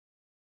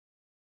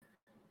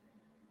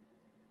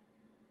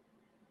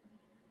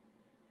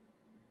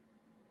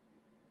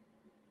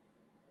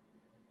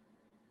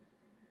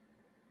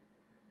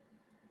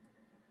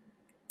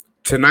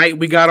Tonight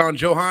we got on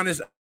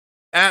Johannes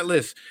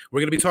Atlas. We're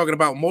going to be talking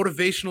about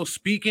motivational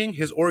speaking,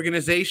 his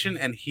organization,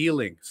 and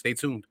healing. Stay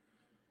tuned.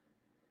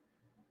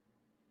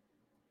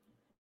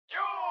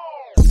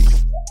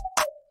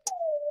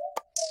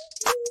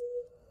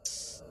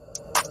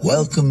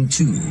 Welcome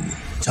to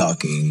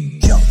Talking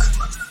Junk.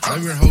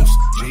 I'm your host,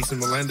 Jason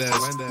Melendez.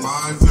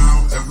 Live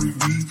now every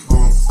week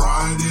on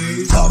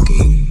Fridays.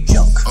 Talking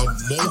Junk. A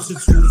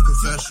multitude of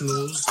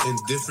professionals in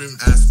different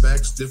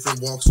aspects,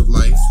 different walks of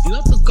life. You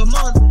have to come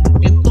on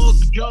and talk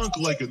junk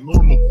like a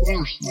normal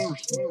person.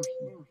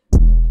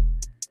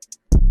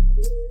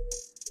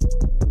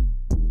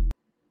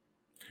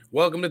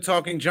 Welcome to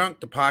Talking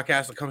Junk, the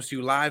podcast that comes to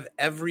you live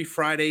every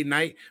Friday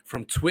night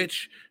from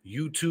Twitch,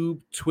 YouTube,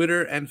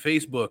 Twitter, and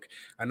Facebook.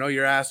 I know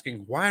you're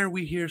asking, why are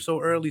we here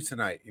so early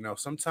tonight? You know,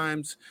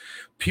 sometimes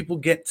people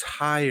get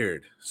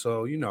tired.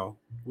 So, you know,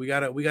 we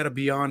gotta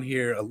be on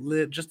here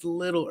just a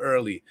little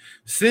early.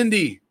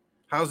 Cindy,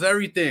 how's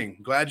everything?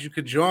 Glad you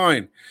could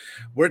join.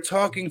 We're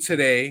talking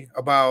today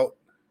about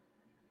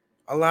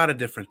a lot of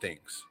different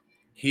things.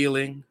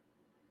 Healing,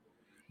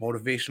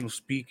 motivational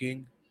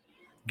speaking,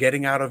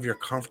 getting out of your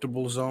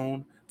comfortable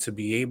zone to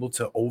be able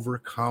to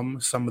overcome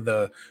some of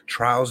the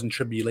trials and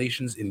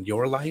tribulations in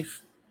your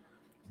life.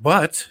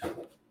 But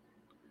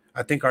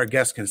I think our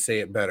guest can say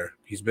it better.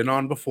 He's been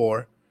on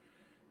before.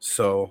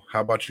 So how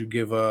about you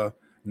give a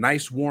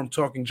nice, warm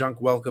Talking Junk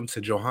welcome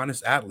to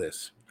Johannes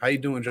Atlas. How you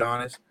doing,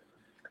 Johannes?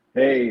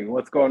 Hey,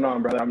 what's going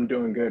on, brother? I'm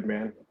doing good,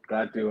 man.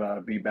 Glad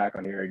to be back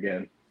on here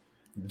again.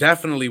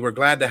 Definitely. We're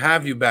glad to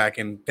have you back.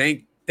 And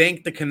thank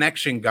the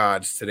connection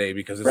gods today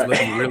because it's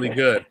looking really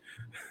good.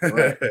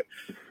 Right.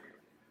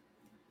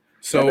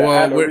 So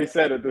I had to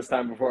reset it this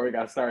time before we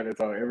got started,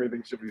 so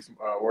everything should be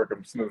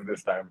working smooth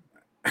this time.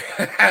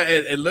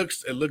 it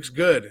looks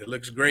good. It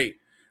looks great.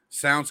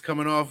 Sound's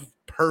coming off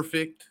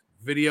perfect.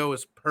 Video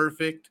is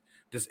perfect.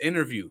 This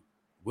interview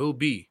will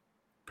be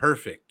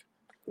perfect.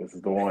 This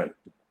is the one.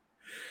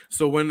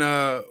 So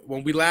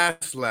when we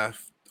last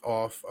left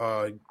off,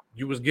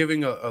 you was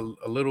giving a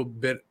little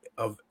bit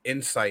of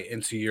insight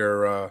into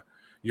your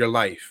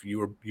life.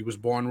 You was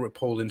born with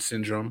Poland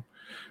syndrome.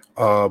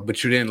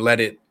 But you didn't let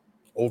it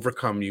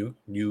overcome you.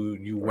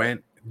 You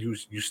went. You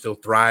still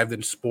thrived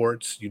in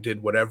sports. You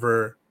did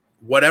whatever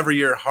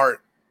your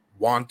heart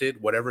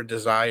wanted, whatever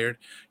desired.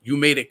 You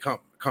made it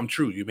come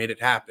true. You made it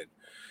happen.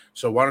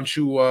 So why don't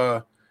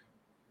you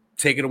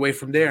take it away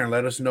from there and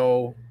let us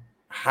know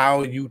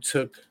how you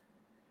took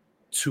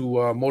to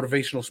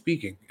motivational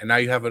speaking, and now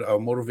you have a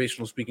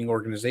motivational speaking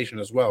organization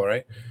as well,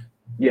 right?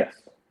 Yes.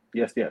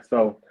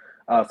 So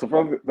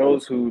for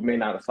those who may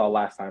not have saw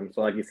last time,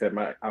 so like you said,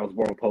 I was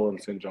born with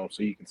Poland syndrome,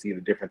 so you can see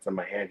the difference in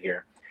my hand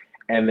here.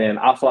 And then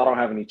also I don't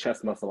have any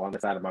chest muscle on the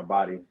side of my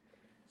body.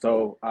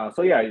 So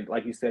yeah,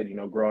 like you said, you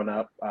know, growing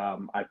up,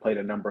 I played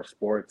a number of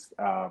sports,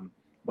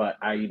 but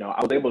I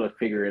was able to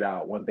figure it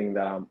out. One thing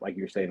that like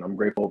you're saying, I'm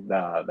grateful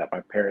that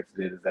my parents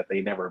did is that they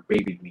never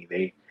babied me.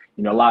 They,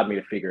 allowed me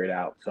to figure it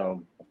out.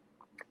 So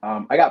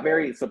I got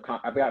very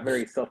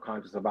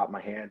self-conscious about my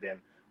hand, and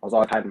I was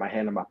always hiding my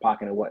hand in my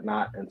pocket and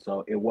whatnot. And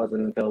so it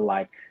wasn't until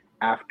like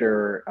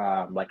after,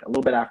 like a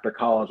little bit after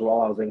college,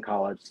 while I was in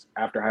college,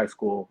 after high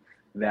school,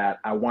 that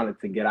I wanted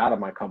to get out of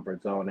my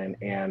comfort zone.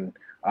 And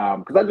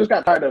because I just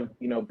got tired of,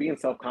 being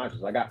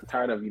self-conscious. I got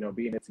tired of,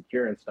 being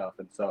insecure and stuff.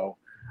 And so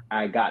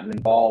I got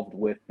involved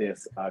with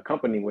this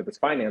company, with this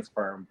finance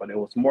firm, but it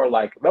was more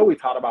like, though we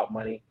taught about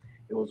money,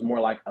 it was more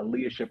like a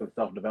leadership and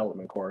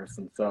self-development course.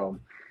 And so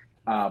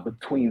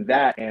between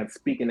that and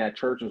speaking at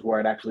churches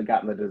where I'd actually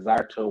gotten the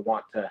desire to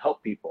want to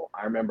help people.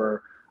 I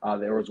remember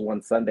there was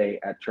one Sunday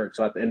at church.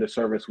 So at the end of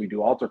service, we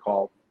do altar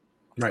call.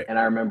 Right. And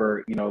I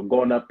remember,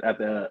 going up at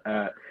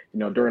the,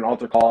 during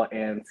altar call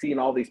and seeing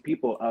all these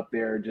people up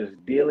there just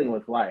dealing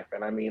with life.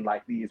 And I mean,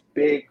 like these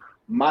big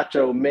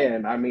macho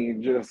men,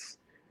 just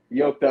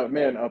yoked up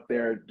men up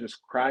there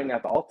just crying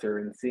at the altar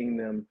and seeing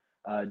them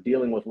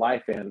dealing with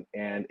life. And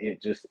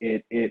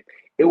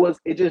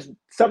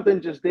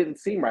something just didn't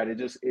seem right. It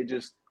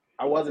just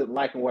I wasn't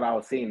liking what I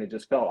was seeing. It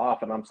just felt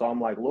off. And I'm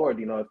like, Lord,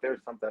 if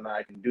there's something that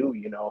I can do,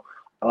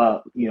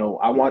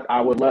 Lord,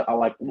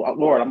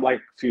 I'm like,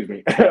 excuse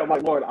me. I'm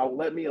like, Lord,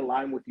 let me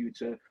align with you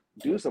to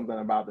do something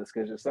about this,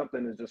 because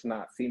something is just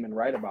not seeming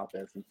right about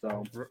this. And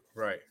so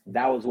right,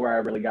 that was where I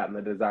really gotten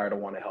the desire to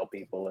want to help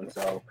people. And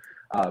so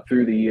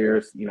through the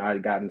years, I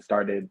had gotten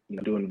started,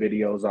 doing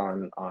videos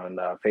on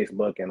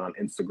Facebook and on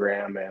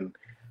Instagram. And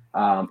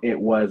it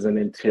wasn't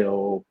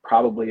until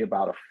probably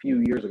about a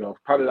few years ago,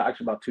 probably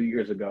actually about 2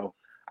 years ago,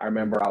 I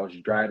remember I was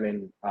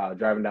driving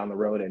down the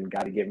road, and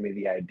God had given me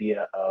the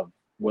idea of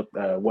what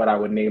I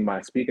would name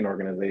my speaking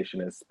organization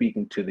is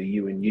Speaking to the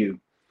You and You.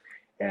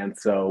 And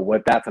so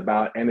what that's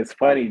about, and it's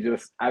funny,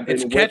 I've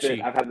been with catchy.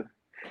 it. I've had,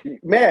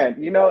 man,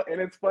 and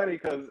it's funny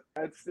because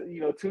it's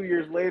 2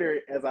 years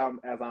later, as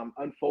I'm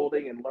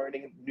unfolding and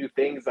learning new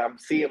things, I'm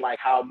seeing like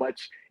how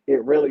much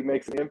it really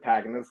makes an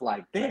impact, and it's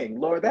like, dang,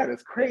 Lord, that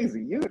is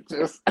crazy. You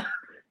just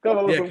come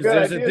up with some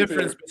good ideas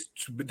here.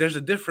 There's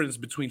a difference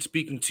between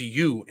speaking to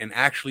you and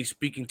actually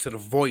speaking to the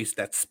voice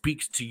that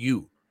speaks to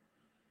you.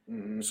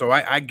 Mhm. So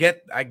I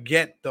get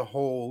the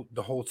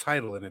whole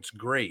title, and it's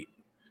great.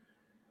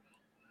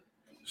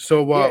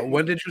 So Yeah.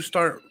 when did you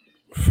start?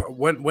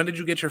 When did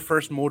you get your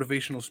first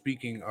motivational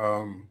speaking?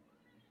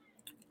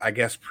 I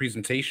guess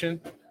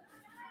presentation.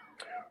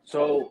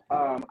 So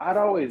I'd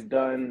always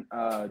done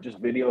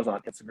just videos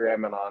on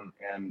Instagram and on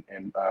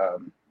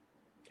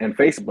and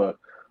Facebook,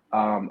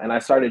 and I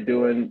started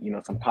doing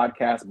some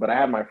podcasts. But I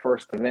had my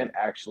first event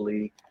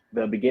actually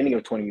the beginning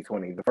of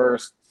 2020, the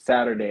first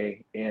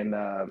Saturday in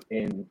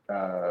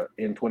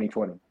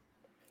 2020,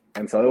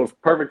 and so it was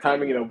perfect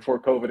timing, before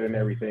COVID and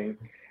everything.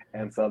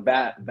 And so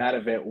that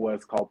event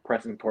was called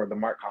Pressing Toward the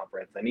Mark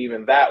Conference, and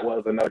even that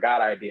was another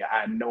God idea.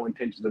 I had no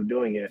intentions of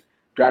doing it.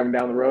 Driving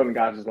down the road, and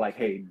God was just like,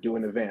 "Hey, do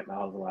an event." And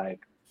I was like,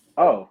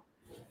 "Oh,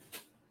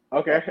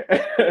 okay."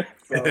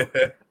 So,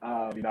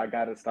 I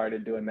got it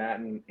started doing that,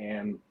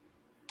 and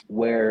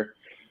where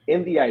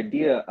in the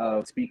idea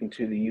of speaking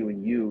to the you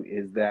and you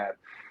is that,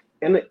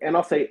 and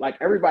I'll say, like,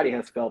 everybody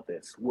has felt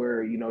this,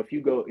 where if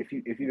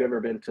you've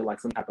ever been to like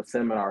some type of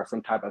seminar or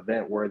some type of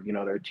event where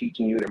they're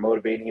teaching you, they're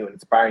motivating you and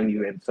inspiring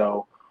you, and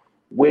so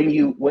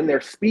when they're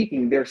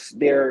speaking,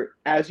 they're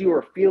as you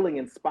are feeling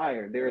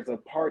inspired, there's a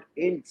part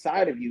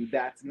inside of you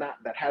that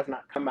has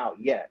not come out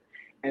yet.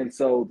 And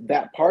so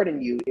that part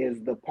in you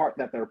is the part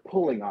that they're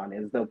pulling on,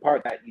 is the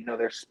part that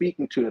they're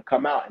speaking to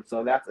come out. And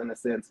so that's in a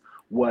sense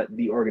what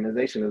the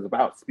organization is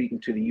about, speaking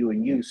to the you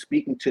and you,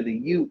 speaking to the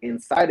you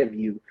inside of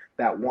you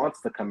that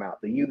wants to come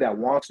out, the you that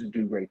wants to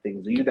do great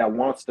things, the you that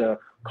wants to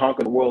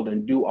conquer the world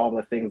and do all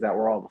the things that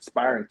we're all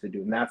aspiring to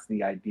do. And that's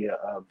the idea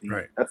of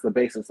Right. that's the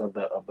basis of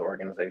the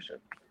organization.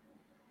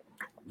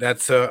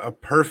 That's a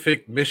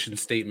perfect mission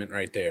statement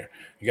right there.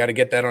 You got to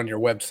get that on your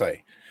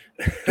website.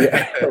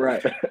 Yeah,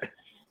 right.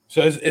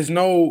 So it's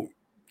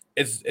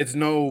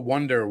no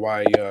wonder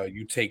why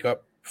you take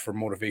up for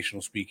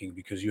motivational speaking,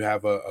 because you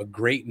have a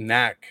great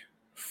knack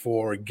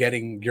for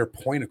getting your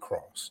point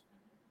across.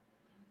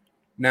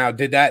 Now,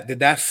 did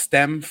that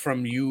stem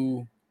from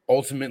you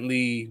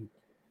ultimately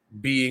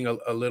being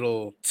a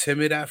little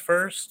timid at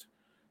first?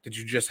 Did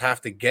you just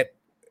have to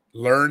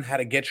learn how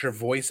to get your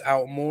voice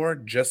out more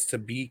just to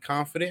be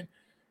confident?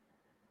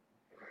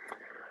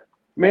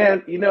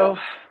 Man,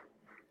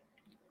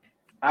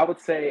 I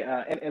would say,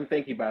 and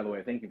thank you, by the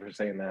way, thank you for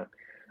saying that.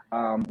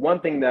 One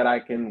thing that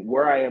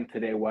where I am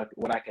today, what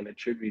I can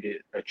attribute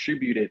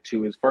it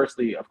to is,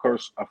 firstly, of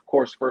course,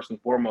 first and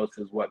foremost,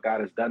 is what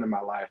God has done in my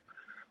life.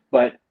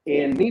 But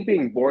in me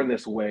being born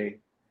this way,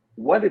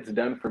 what it's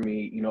done for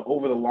me,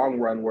 over the long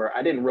run, where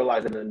I didn't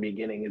realize it in the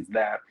beginning, is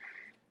that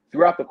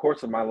throughout the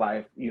course of my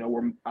life,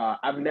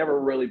 I've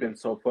never really been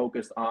so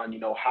focused on,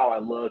 how I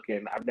look,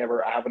 and I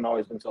haven't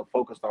always been so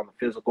focused on the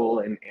physical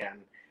and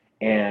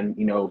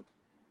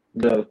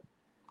the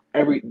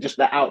just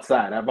the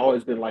outside. I've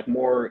always been like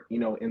more,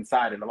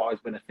 inside, and I've always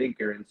been a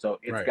thinker. And so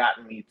it's Right.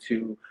 gotten me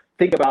to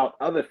think about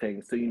other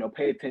things, to,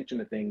 pay attention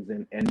to things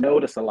and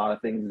notice a lot of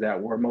things that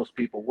where most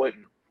people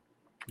wouldn't.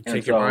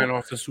 Take your mind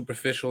off the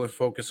superficial and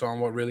focus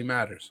on what really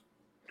matters.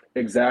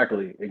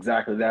 Exactly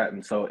that.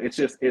 And so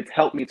it's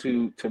helped me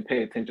to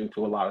pay attention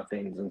to a lot of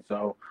things. And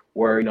so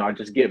where, I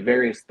just get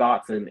various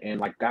thoughts and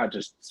like God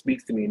just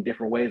speaks to me in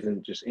different ways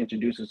and just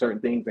introduces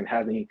certain things and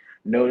has me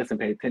notice and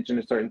pay attention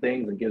to certain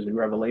things and gives me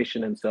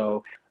revelation. And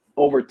so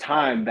over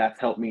time, that's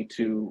helped me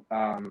to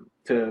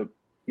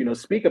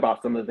speak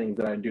about some of the things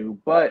that I do,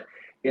 but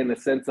in the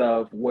sense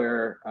of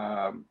where,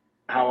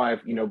 how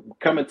I've,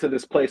 come into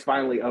this place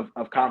finally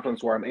of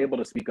confidence where I'm able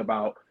to speak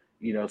about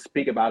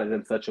it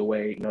in such a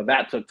way,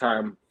 that took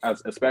time,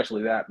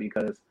 especially that,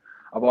 because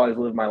I've always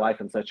lived my life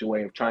in such a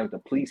way of trying to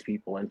please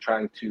people and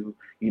trying to,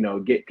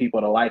 get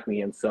people to like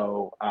me. And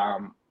so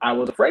I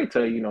was afraid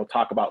to,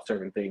 talk about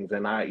certain things.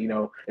 And I,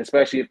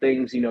 especially if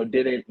things,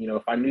 didn't,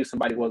 if I knew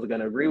somebody wasn't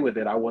going to agree with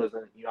it, I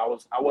wasn't, I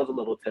was a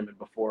little timid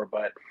before,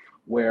 but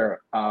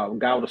where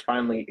God was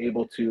finally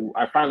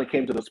I finally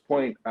came to this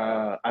point,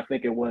 I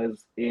think it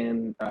was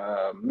in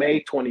May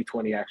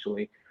 2020,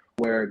 actually,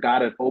 where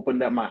God had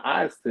opened up my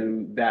eyes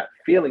to that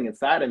feeling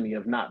inside of me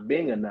of not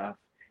being enough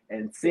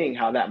and seeing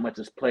how that much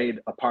has played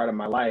a part of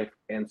my life.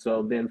 And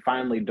so then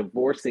finally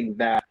divorcing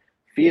that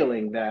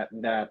feeling, that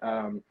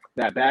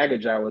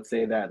baggage, I would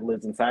say, that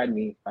lives inside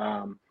me,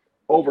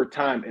 over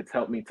time, it's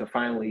helped me to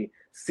finally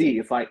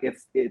see.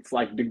 It's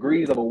like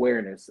degrees of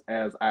awareness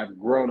as I've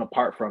grown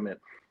apart from it.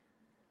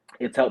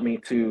 It's helped me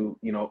to,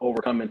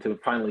 overcome and to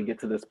finally get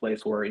to this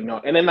place where,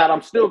 and then that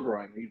I'm still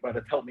growing, but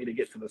it's helped me to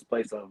get to this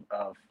place of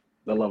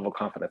the level of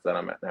confidence that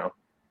I'm at now.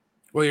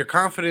 Well, your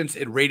confidence,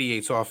 it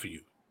radiates off of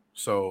you.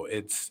 So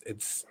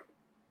it's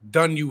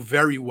done you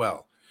very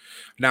well.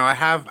 Now I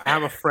have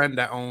a friend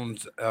that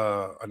owns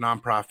a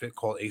nonprofit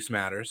called Ace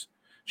Matters.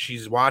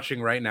 She's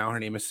watching right now. Her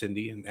name is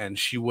Cindy, and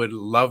she would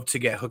love to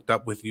get hooked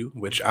up with you,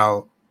 which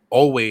I'll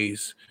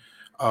always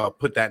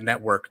put that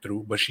network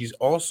through. But she's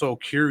also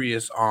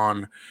curious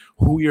on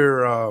who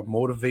your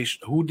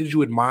who did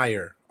you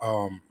admire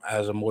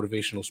as a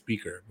motivational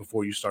speaker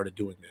before you started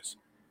doing this?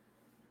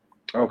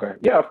 Okay.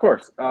 Yeah, of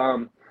course.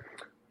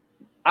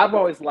 I've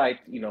always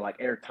liked, like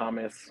Eric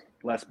Thomas,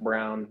 Les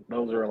Brown.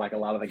 Those are like a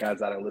lot of the guys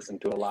that I listen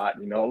to a lot.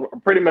 You know,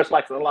 pretty much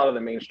like a lot of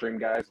the mainstream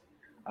guys.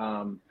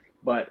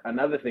 But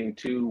another thing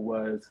too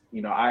was,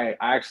 you know, I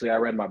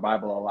read my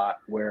Bible a lot,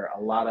 where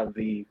a lot of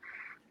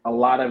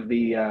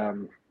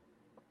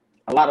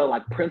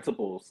like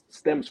principles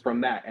stems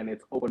from that, and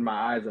it's opened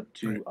my eyes up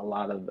to a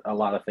lot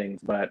of things.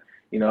 But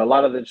you know, a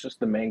lot of it's just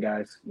the main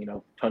guys. You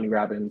know, Tony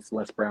Robbins,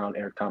 Les Brown,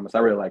 Eric Thomas. I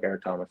really like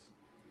Eric Thomas.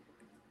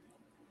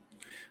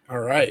 All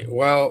right.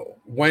 Well,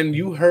 when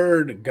you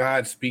heard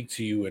God speak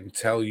to you and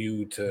tell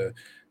you to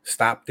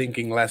stop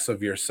thinking less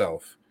of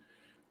yourself,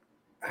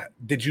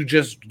 did you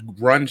just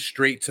run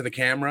straight to the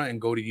camera and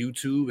go to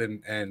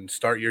YouTube and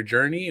start your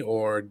journey,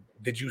 or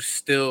did you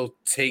still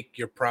take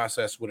your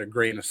process with a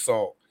grain of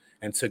salt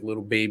and took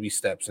little baby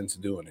steps into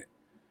doing it?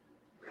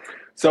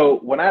 So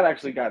when I'd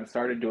actually gotten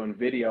started doing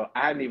video,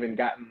 I hadn't even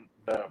gotten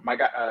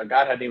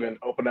God hadn't even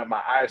opened up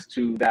my eyes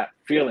to that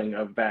feeling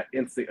of that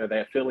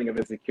feeling of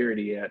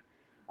insecurity yet.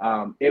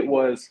 It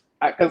was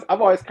because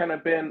I've always kind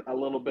of been a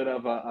little bit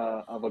of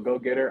a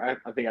go-getter.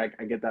 I think I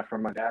get that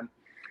from my dad.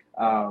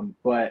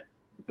 But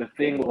the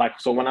thing, like,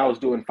 so when I was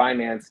doing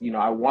finance, you know,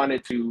 I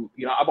wanted to,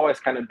 you know, I've always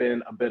kind of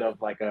been a bit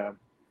of like a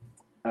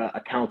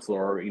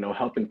counselor, or, you know,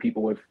 helping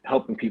people with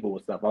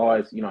stuff. I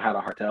always, you know, had a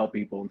heart to help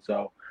people. And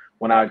so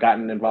when I had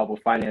gotten involved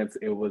with finance,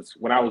 it was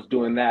when I was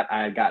doing that,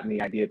 I had gotten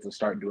the idea to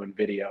start doing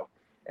video.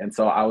 And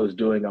so I was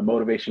doing a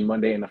Motivation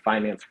Monday and a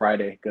Finance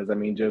Friday, because I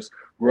mean, just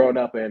growing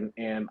up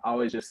and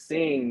always just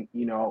seeing,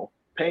 you know,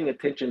 paying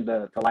attention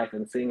to life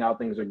and seeing how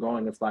things are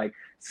going. It's like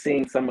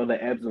seeing some of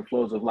the ebbs and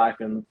flows of life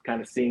and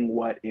kind of seeing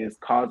what is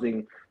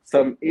causing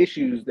some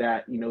issues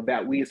that, you know,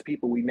 that we as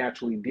people, we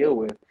naturally deal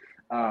with.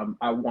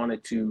 I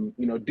wanted to,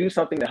 you know, do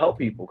something to help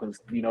people, because,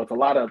 you know, it's a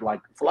lot of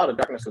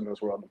darkness in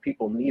this world and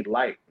people need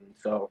light. And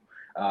so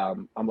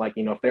I'm like,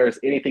 you know, if there's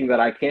anything that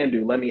I can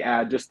do, let me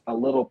add just a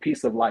little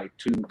piece of light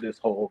to this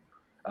whole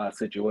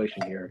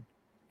situation here.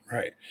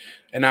 Right.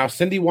 And now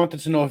Cindy wanted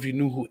to know if you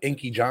knew who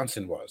Inky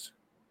Johnson was.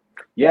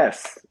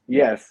 Yes,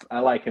 I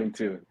like him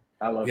too.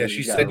 I love him. Yeah,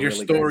 she said your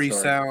story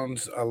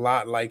sounds a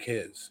lot like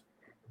his.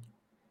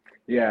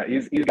 Yeah,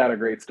 he's got a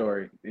great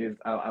story.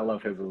 I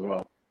love his as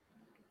well.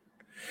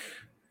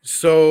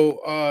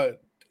 So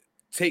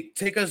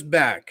take us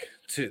back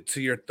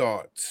to your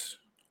thoughts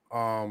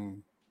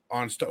on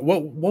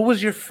what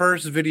was your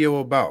first video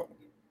about?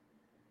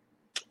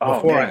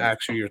 Before I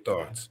ask you your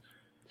thoughts.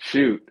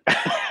 Shoot.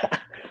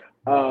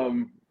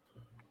 I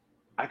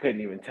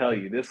couldn't even tell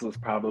you. This was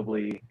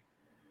probably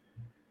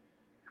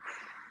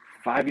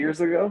 5 years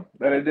ago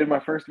that I did my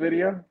first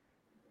video.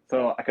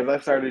 So, because I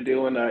started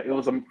doing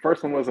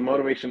first one was a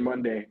Motivation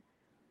Monday.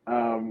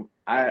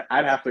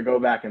 I'd have to go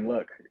back and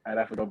look. I'd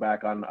have to go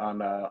back on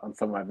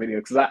some of my videos,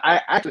 because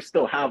I actually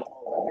still have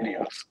all the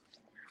videos.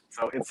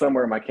 So it's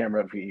somewhere in my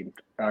camera feed,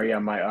 or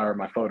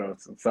my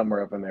photos, it's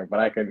somewhere up in there. But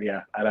I'd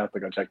have to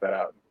go check that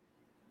out.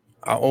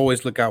 I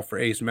always look out for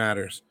Ace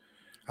Matters.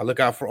 I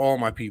look out for all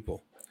my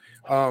people.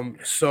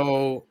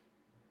 So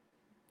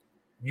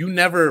you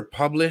never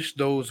published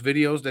those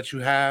videos that you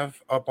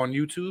have up on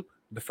YouTube,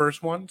 the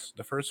first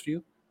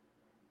few?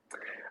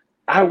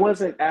 I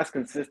wasn't as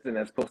consistent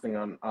as posting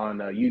on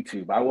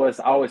YouTube. I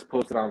always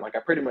posted on, like, I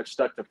pretty much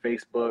stuck to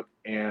Facebook,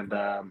 and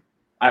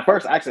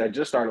I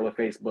just started with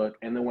Facebook,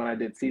 and then when I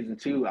did season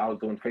 2, I was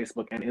doing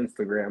Facebook and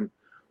Instagram.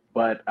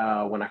 But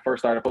when I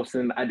first started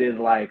posting, I did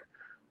like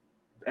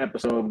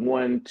episode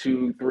 1,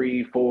 2,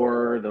 3,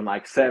 4, then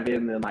like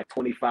 7, then like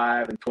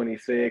 25 and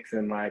 26,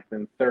 and like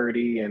then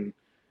 30, and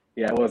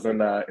yeah, it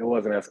wasn't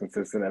as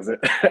consistent as it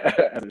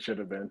as it should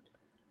have been.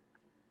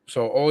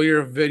 So all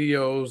your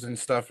videos and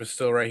stuff is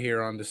still right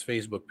here on this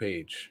Facebook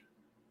page.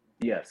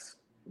 Yes.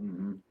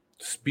 Mm-hmm.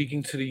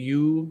 Speaking to the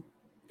you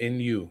in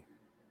you,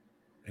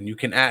 and you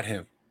can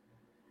 @him.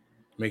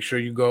 Make sure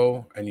you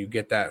go and you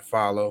get that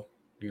follow.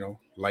 You know,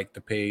 like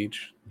the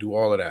page, do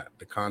all of that.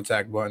 The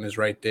contact button is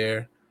right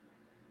there.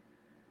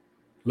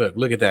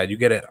 Look at that. You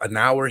get an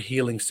hour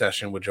healing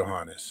session with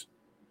Johannes.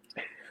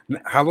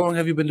 How long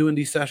have you been doing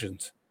these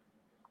sessions?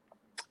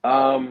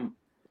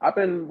 I've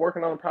been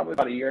working on it probably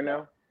about a year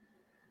now.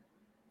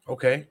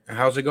 Okay. And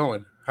how's it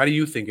going? How do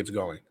you think it's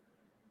going?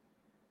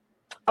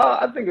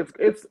 I think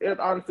it's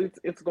honestly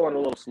it's going a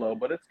little slow,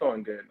 but it's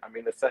going good. I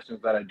mean, the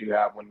sessions that I do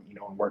have when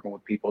I'm working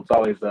with people, it's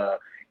always but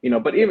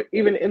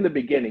even in the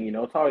beginning,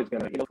 it's always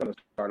gonna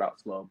start out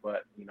slow,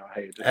 but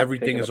hey, just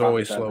everything is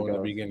always slow in the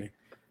beginning.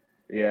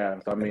 Yeah,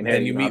 so I mean,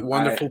 and you meet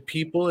wonderful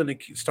people, and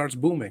it starts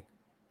booming.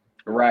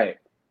 Right,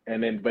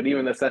 but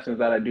even the sessions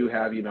that I do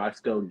have, I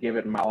still give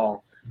it my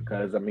all,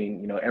 because I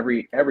mean,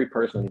 every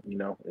person,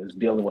 is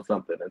dealing with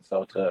something, and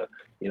so to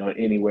in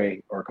any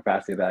way or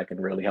capacity that I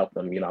can really help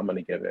them, I'm going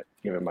to give it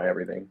my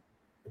everything.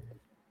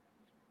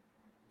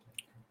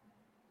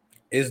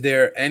 Is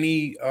there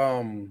any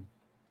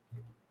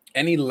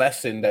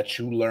lesson that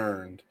you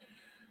learned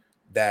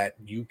that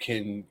you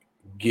can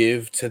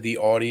give to the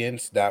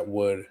audience that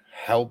would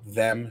help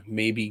them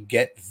maybe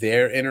get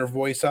their inner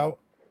voice out?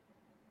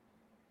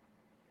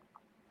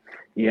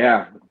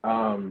 Yeah.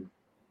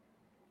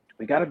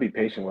 We got to be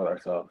patient with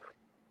ourselves.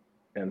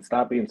 and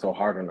stop being so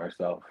hard on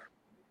ourselves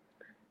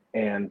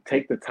and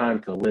take the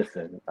time to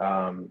listen.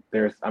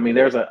 There's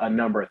a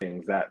number of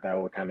things that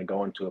would kind of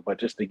go into it, but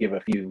just to give a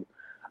few,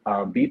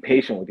 be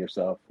patient with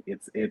yourself.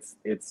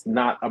 It's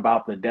not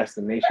about the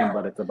destination,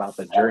 but it's about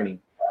the journey.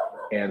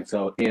 And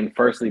so, in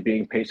firstly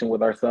being patient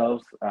with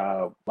ourselves,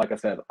 like I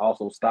said,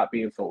 also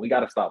we got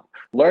to stop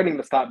learning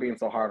to stop being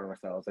so hard on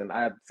ourselves. And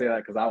I say that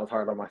because I was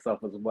hard on myself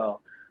as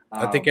well.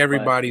 I think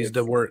everybody's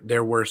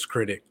their worst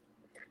critic.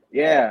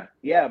 Yeah,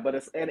 but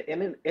it's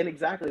and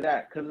exactly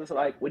that, because it's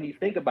like when you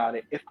think about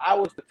it, if I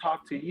was to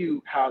talk to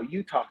you how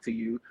you talk to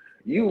you,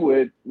 you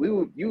would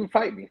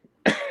fight me.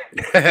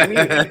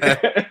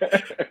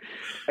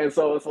 And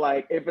so it's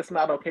like, if it's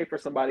not okay for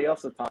somebody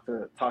else to talk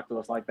to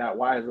us like that,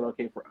 why is it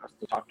okay for us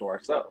to talk to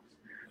ourselves?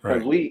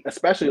 Because Right. we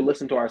especially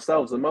listen to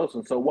ourselves the most,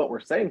 and so what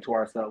we're saying to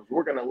ourselves,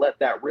 we're going to let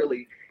that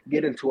really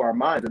get into our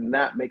minds, and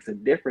that makes a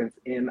difference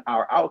in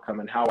our outcome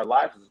and how our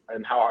lives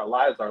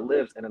are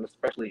lived, and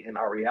especially in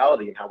our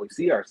reality and how we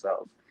see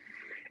ourselves.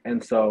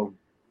 And so,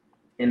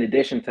 in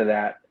addition to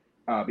that,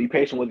 be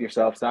patient with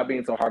yourself, stop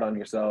being so hard on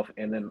yourself,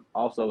 and then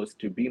also is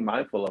to be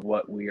mindful of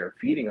what we are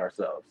feeding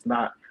ourselves,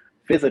 not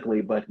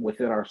physically, but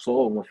within our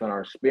soul and within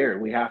our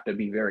spirit. We have to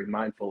be very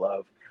mindful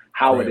of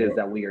how it Right. is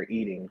that we are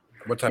eating.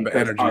 What type of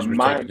Because our energies we're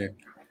mind, taking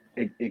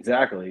in.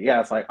 exactly, yeah,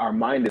 it's like our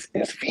mind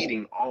is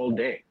feeding all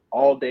day,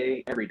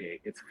 every day.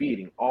 It's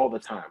feeding all the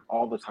time,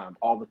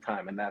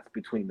 and that's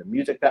between the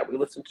music that we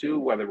listen to,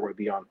 whether we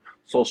be on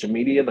social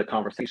media, the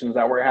conversations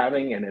that we're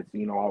having, and it's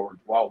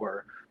while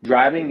we're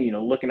driving,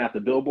 looking at the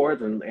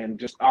billboards, and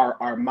just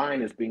our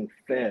mind is being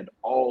fed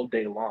all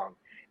day long.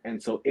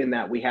 And so in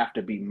that, we have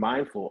to be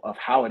mindful of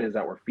how it is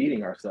that we're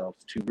feeding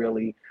ourselves to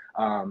really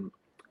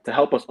to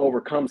help us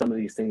overcome some of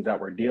these things that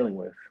we're dealing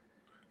with.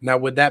 Now,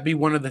 would that be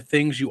one of the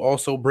things you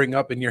also bring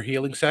up in your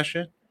healing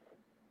session?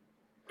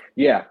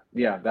 Yeah,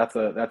 that's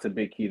a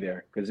big key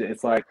there, because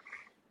it's like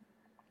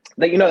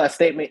that. That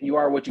statement, "You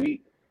are what you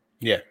eat."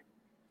 Yeah.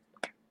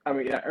 I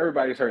mean, yeah,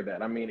 everybody's heard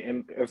that. I mean,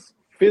 and it's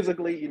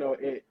physically,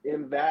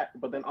 in that,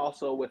 but then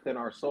also within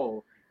our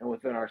soul and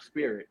within our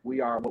spirit,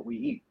 we are what we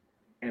eat.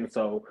 And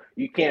so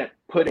you can't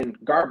put in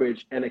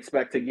garbage and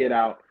expect to get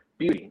out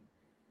beauty.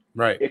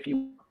 Right. If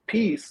you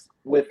peace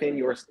within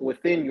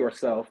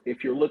yourself,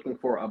 if you're looking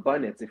for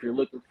abundance, if you're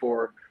looking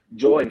for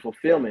joy and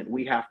fulfillment,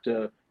 we have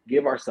to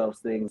give ourselves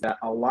things that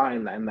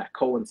align and that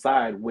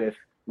coincide with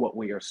what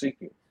we are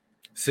seeking.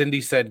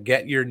 Cindy said,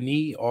 "Get your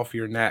knee off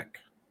your neck."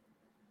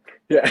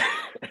 Yeah,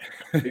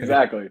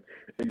 exactly.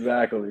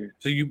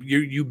 So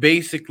you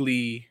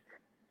basically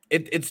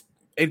it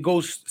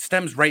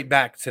stems right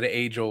back to the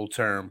age-old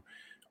term.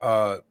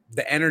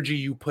 The energy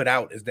you put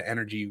out is the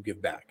energy you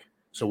give back.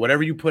 So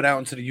whatever you put out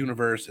into the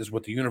universe is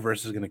what the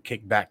universe is going to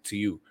kick back to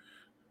you,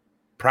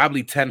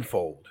 probably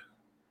tenfold.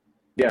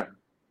 Yeah.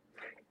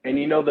 And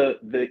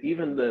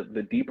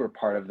the deeper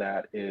part of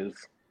that is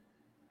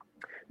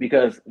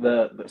because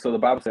the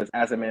Bible says,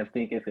 "As a man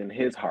thinketh in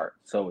his heart,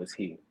 so is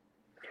he."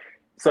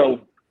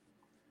 So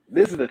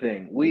this is the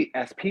thing. We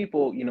as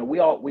people, we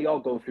all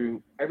go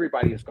through.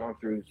 Everybody has gone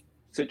through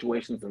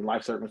situations and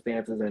life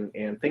circumstances and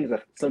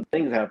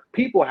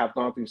people have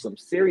gone through some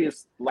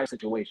serious life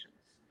situations.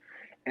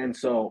 And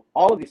so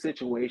all of these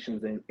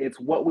situations, and it's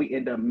what we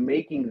end up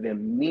making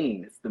them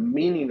mean. It's the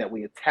meaning that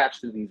we attach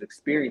to these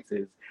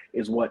experiences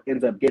is what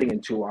ends up getting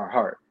into our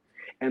heart.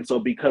 And so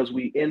because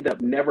we end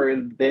up never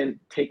then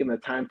taking the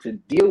time to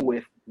deal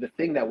with the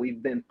thing that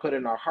we've been put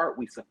in our heart,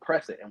 we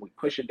suppress it and we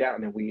push it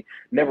down, and we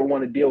never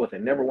want to deal with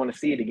it, never want to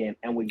see it again,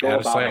 and we go Out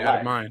of about sight, our out of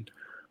life. mind.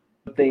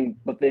 But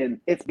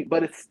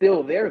it's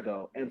still there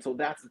though, and so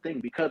that's the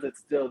thing. Because it's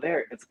still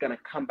there, it's going to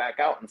come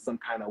back out in some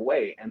kind of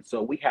way, and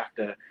so we have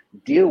to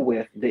deal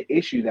with the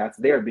issue that's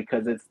there,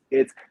 because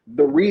it's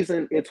the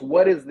reason, it's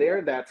what is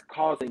there that's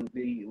causing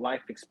the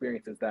life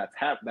experiences that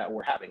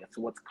we're having. It's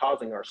what's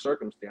causing our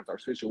circumstance, our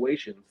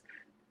situations,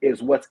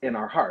 is what's in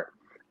our heart.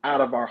 Out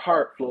of our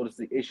heart flows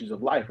the issues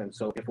of life, and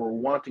so if we're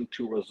wanting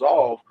to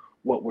resolve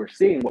what we're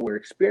seeing, what we're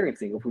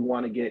experiencing, if we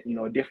want to get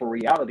a different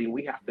reality,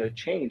 we have to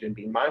change and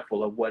be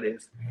mindful of what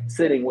is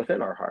sitting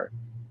within our heart.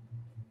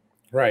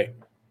 Right.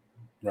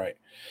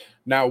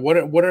 Now,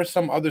 what are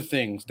some other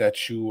things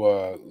that you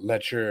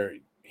let your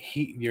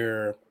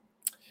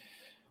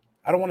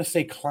I don't want to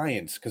say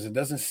clients, because it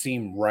doesn't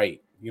seem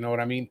right. You know what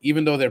I mean?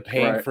 Even though they're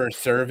paying Right. for a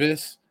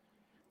service.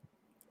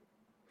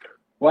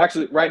 Well,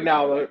 actually, right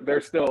now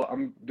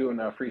I'm doing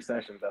free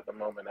sessions at the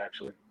moment,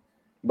 actually,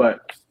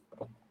 but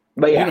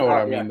yeah, you know what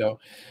I mean, though.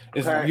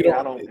 Is I you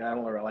don't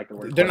really like the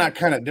word. They're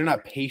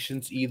not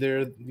patients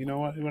either. You know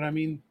what I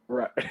mean?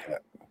 Right.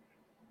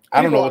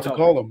 I don't know what to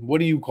call them. What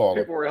do you call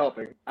them? People were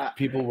helping.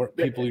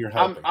 People you're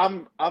helping.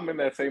 I'm in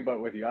that same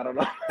boat with you. I don't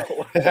know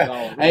what to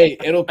call them. Hey,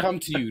 it'll come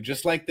to you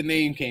just like the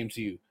name came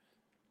to you.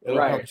 It'll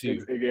come to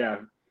you. Yeah.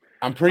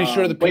 I'm pretty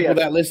sure the people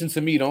that listen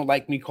to me don't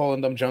like me calling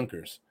them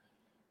junkers.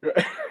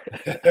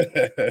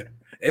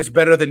 It's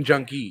better than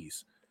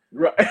junkies.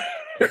 Right.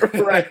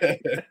 Right.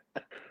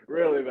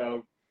 Really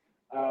though.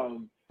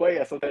 But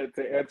yeah, so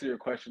to answer your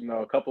question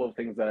though, a couple of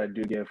things that I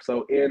do give.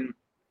 So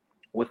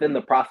within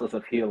the process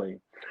of healing.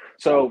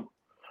 So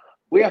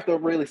we have to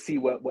really see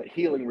what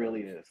healing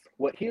really is.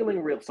 What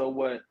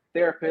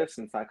therapists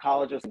and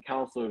psychologists and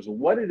counselors,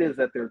 what it is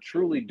that they're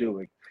truly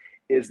doing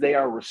is they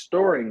are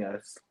restoring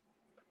us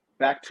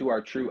back to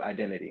our true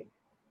identity.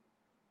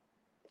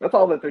 That's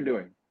all that they're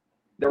doing.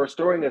 They're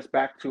restoring us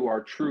back to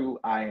our true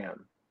I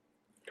am.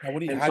 Now, how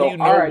do you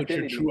know what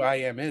your true I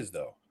am is,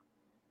 though?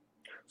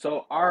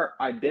 So our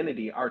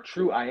identity, our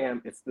true I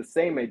am, it's the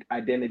same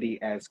identity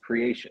as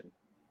creation.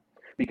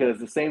 Because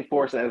the same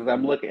force as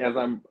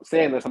I'm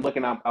saying this, I'm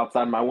looking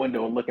outside my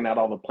window and looking at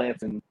all the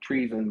plants and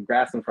trees and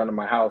grass in front of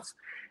my house.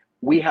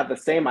 We have the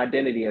same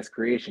identity as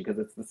creation because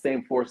it's the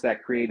same force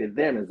that created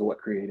them as what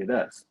created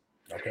us.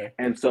 Okay.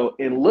 And so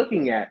in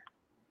looking at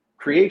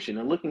creation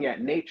and looking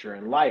at nature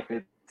and life,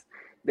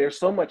 there's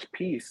so much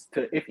peace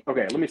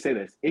let me say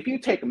this. If you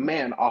take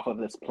man off of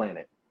this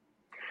planet,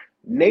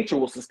 nature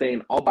will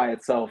sustain all by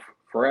itself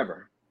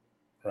forever.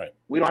 Right.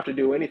 We don't have to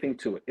do anything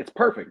to it. It's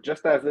perfect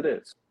just as it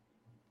is.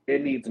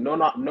 It needs no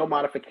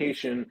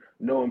modification,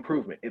 no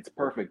improvement. It's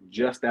perfect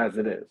just as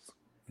it is.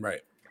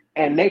 Right.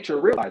 And nature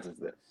realizes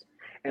this.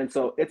 And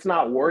so it's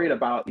not worried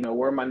about,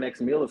 where my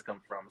next meal has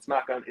come from.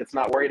 It's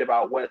not worried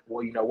about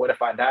what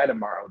if I die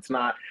tomorrow? It's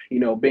not,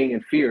 being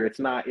in fear.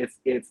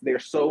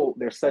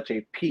 There's such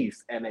a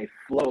peace and a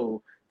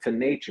flow to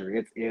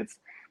nature. It's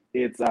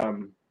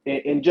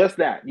in just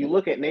that. You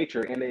look at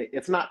nature and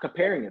it's not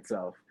comparing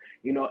itself,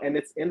 and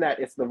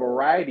it's the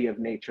variety of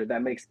nature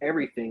that makes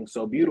everything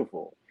so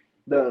beautiful.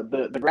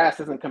 The grass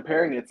isn't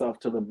comparing itself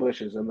to the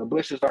bushes, and the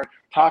bushes aren't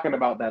talking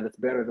about that it's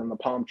better than the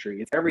palm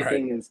tree.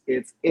 Everything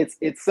is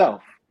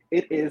itself.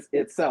 It is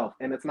itself,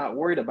 and it's not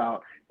worried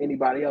about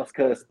anybody else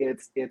because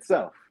it's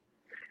itself.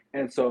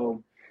 And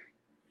so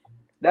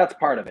that's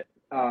part of it.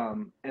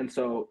 And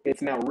so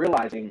it's now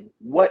realizing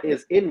what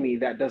is in me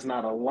that does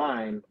not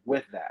align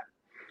with that.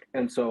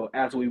 And so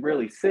as we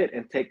really sit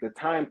and take the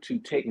time to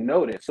take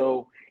notice,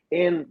 so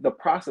in the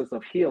process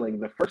of healing,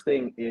 the first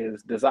thing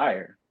is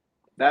desire.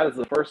 That is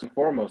the first and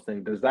foremost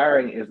thing.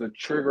 Desiring is a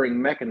triggering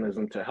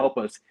mechanism to help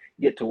us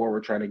get to where we're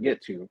trying to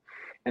get to.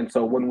 And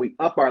so when we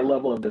up our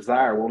level of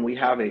desire, when we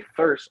have a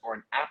thirst or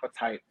an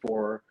appetite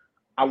for,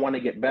 I want to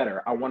get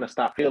better, I want to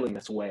stop feeling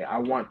this way, I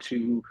want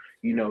to,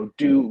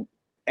 do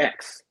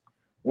X.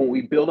 When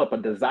we build up a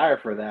desire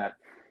for that,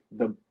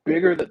 the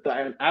bigger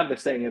I have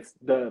this saying, it's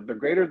the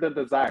greater the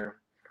desire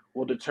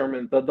will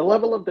determine, the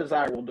level of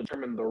desire will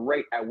determine the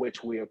rate at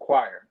which we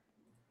acquire.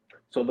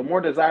 So the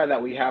more desire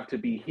that we have to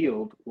be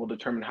healed will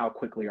determine how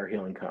quickly our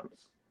healing comes.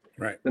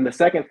 Right. Then the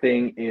second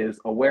thing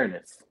is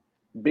awareness,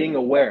 being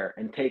aware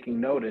and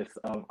taking notice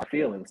of our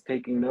feelings,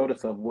 taking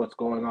notice of what's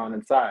going on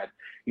inside.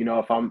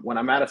 When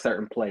I'm at a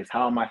certain place,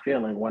 how am I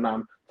feeling? When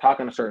I'm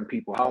talking to certain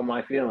people, how am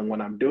I feeling? When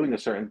I'm doing a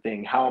certain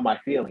thing, how am I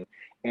feeling?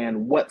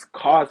 And what's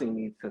causing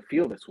me to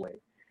feel this way?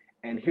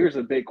 And here's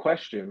a big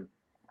question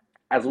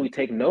as we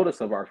take notice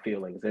of our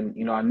feelings. And,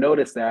 I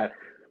noticed that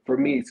for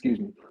me,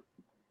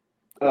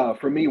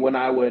 when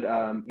I would,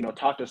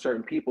 talk to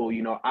certain people,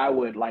 I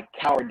would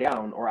cower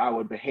down, or I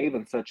would behave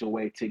in such a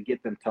way to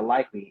get them to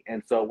like me.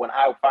 And so when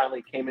I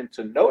finally came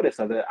into notice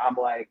of it, I'm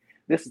like,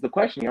 this is the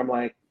question here. I'm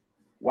like,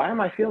 why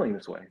am I feeling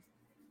this way?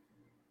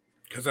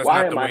 Because that's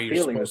not the way you're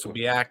supposed to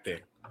be acting.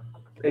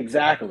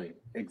 Exactly.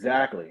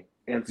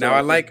 And so now I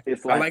like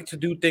to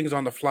do things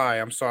on the fly.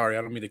 I'm sorry,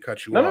 I don't mean to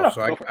cut you off.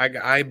 So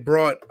I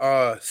brought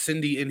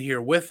Cindy in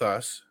here with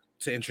us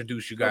to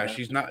introduce you guys. Okay.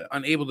 She's not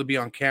unable to be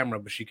on camera,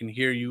 but she can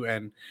hear you,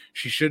 and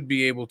she should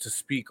be able to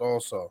speak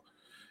also,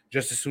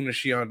 just as soon as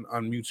she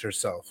unmutes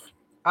herself.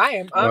 I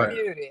am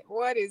unmuted.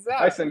 What is up?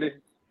 Hi, Cindy.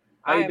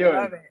 How you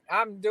doing?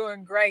 I'm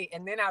doing great.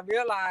 And then I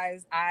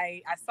realized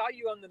I saw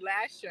you on the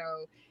last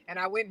show, and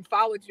I went and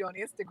followed you on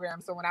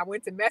Instagram. So when I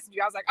went to message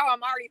you, I was like,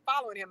 I'm already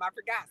following him. I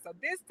forgot. So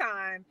this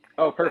time,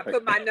 perfect. I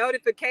put my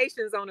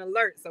notifications on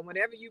alert. So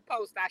whenever you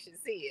post, I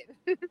should see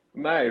it.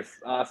 Nice.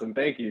 Awesome.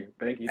 Thank you.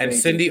 And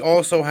Cindy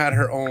also had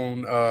her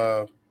own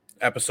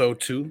episode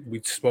 2.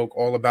 We spoke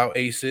all about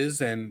ACEs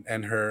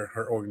and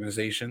her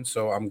organization.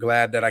 So I'm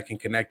glad that I can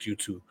connect you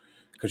two,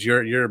 because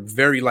you're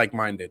very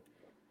like-minded.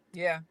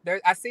 Yeah,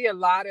 I see a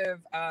lot of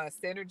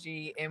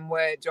synergy in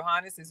what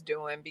Johannes is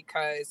doing,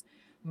 because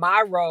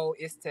my role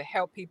is to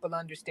help people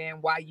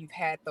understand why you've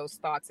had those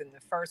thoughts in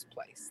the first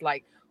place.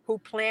 Like, who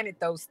planted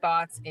those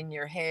thoughts in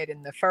your head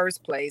in the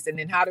first place? And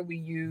then how do we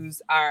use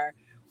our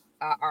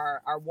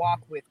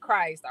walk with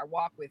Christ, our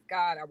walk with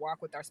God, our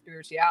walk with our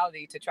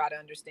spirituality to try to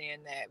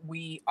understand that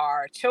we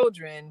are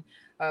children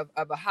of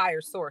a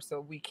higher source. So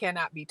we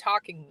cannot be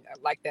talking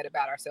like that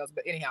about ourselves.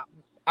 But anyhow,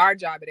 our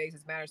job at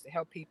Aces Matters to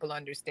help people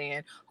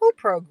understand who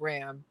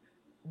programmed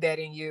that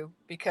in you,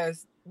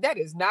 because that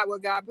is not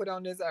what God put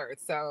on this earth.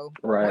 So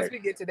once we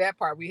get to that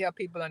part, we help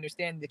people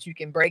understand that you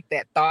can break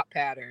that thought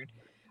pattern,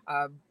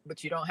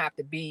 but you don't have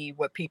to be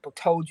what people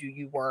told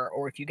you were.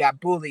 Or if you got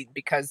bullied,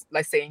 because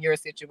let's say in your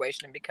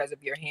situation, and because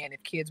of your hand,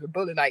 if kids were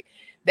bullied, like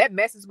that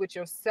messes with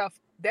your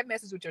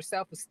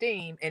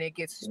self-esteem, and it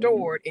gets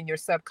stored in your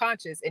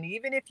subconscious. And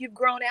even if you've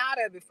grown out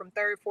of it from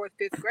 3rd, 4th,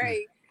 5th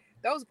grade,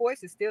 those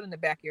voices still in the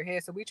back of your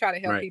head. So we try to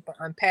help Right. people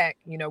unpack,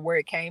 you know, where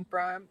it came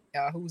from,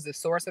 who's the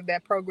source of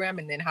that program,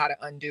 and then how to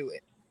undo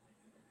it.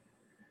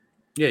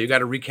 Yeah, you got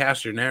to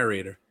recast your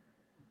narrator.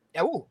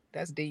 Oh,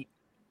 that's deep.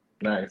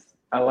 Nice.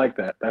 I like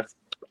that.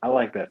 I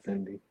like that,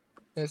 Cindy.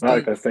 That's I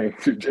like deep. that saying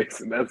too,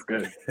 Jason. That's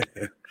good.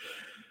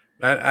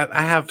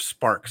 I have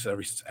sparks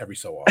every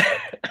so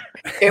often.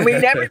 And we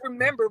never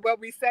remember what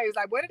we say. It's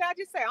like, what did I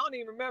just say? I don't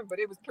even remember, but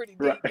it was pretty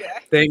deep. Right. Yeah.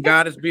 Thank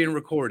God it's being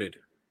recorded.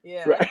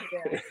 Yeah. Right.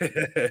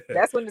 Yeah.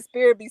 That's when the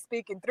spirit be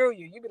speaking through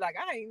you. You be like,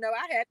 I didn't know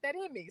I had that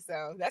in me.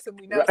 So that's when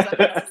we know something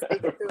is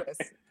speaking through us.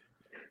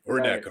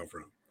 Where'd Right. that come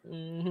from?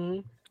 Mm-hmm.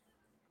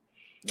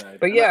 Nice.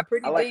 But yeah,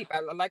 pretty I like- deep. I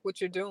like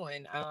what you're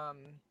doing.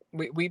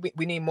 We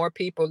need more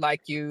people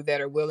like you that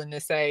are willing to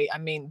say, I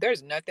mean,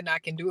 there's nothing I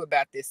can do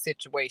about this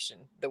situation.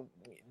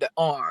 The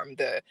arm,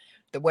 the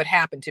what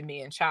happened to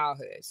me in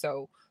childhood.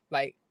 So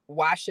like,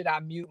 why should I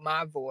mute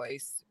my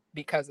voice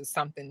because of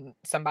something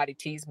somebody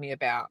teased me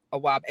about a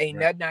while? Ain't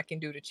Right. nothing I can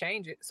do to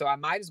change it. So I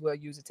might as well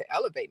use it to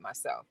elevate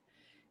myself.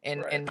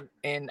 And Right.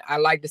 and I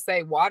like to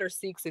say water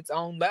seeks its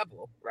own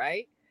level,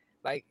 right?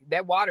 Like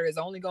that water is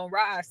only going to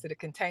rise to the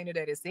container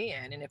that it's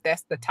in. And if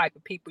that's the type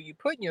of people you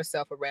putting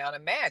yourself around,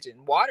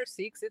 imagine water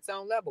seeks its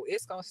own level.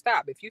 It's going to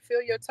stop. If you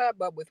fill your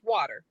tub up with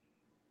water,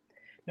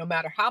 no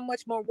matter how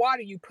much more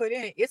water you put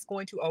in, it's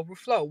going to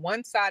overflow.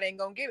 One side ain't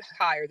going to get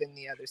higher than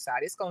the other side.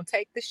 It's going to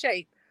take the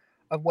shape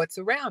of what's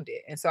around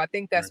it. And so I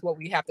think that's what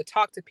we have to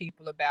talk to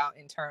people about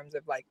in terms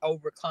of like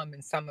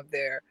overcoming some of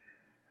their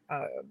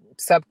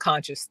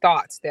subconscious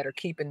thoughts that are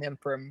keeping them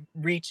from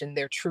reaching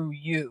their true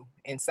you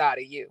inside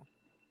of you.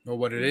 Well,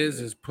 what it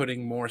is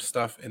putting more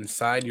stuff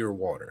inside your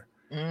water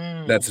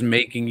Mm. that's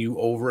making you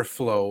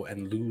overflow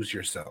and lose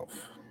yourself.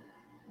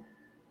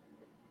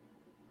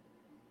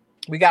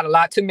 We got a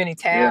lot too many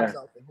tabs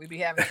open. We be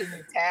having too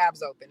many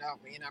tabs open,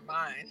 aren't we, in our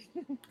mind?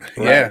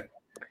 Yeah.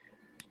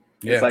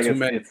 Yeah, It's like too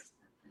many. it's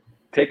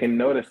taking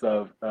notice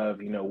of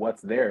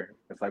what's there.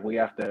 It's like we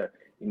have to,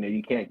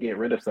 you can't get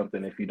rid of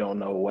something if you don't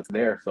know what's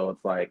there. So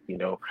it's like,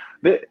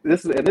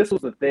 this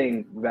was the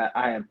thing that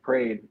I had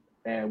prayed,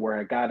 and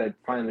where God had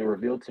finally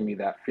revealed to me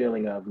that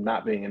feeling of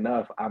not being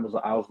enough. I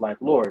was like,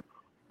 Lord,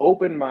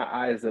 open my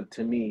eyes up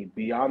to me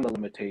beyond the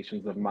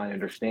limitations of my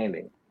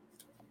understanding.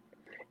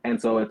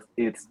 And so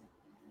it's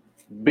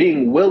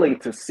being willing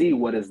to see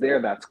what is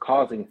there that's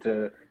causing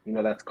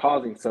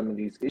some of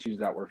these issues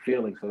that we're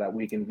feeling, so that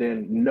we can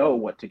then know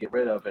what to get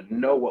rid of and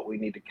know what we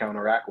need to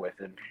counteract with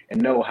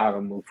and know how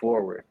to move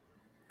forward.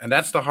 And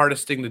that's the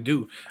hardest thing to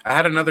do. I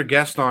had another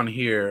guest on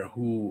here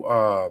who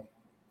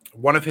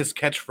one of his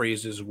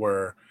catchphrases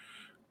were,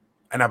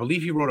 and I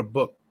believe he wrote a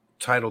book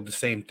titled the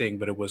same thing,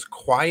 but it was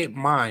Quiet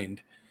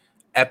Mind,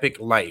 Epic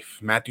Life.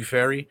 Matthew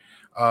Ferry.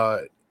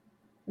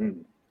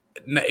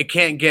 It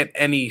can't get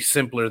any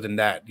simpler than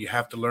that. You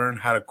have to learn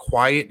how to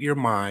quiet your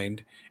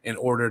mind in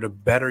order to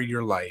better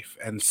your life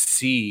and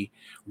see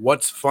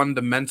what's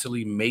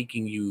fundamentally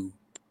making you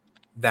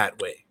that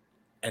way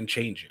and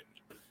change it.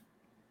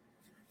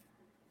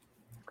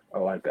 I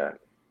like that.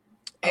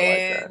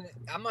 And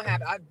I'm gonna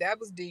have that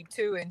was deep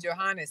too. And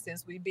Johannes,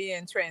 since we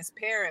being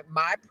transparent,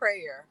 my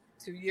prayer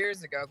 2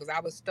 years ago, because I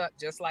was stuck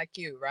just like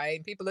you, right?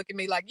 And people look at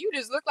me like, you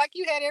just look like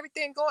you had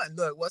everything going.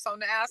 Look, what's on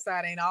the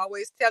outside ain't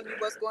always telling you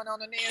what's going on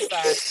the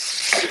inside.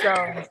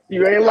 So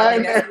You ain't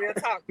lying. that's real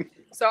talk.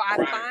 So I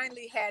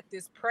finally had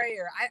this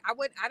prayer.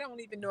 I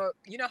don't even know.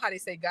 You know how they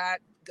say God,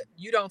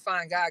 you don't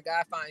find God,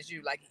 God finds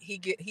you. Like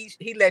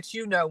he lets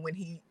you know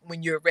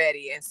when you're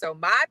ready. And so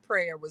my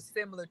prayer was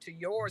similar to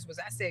yours. Was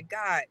I said,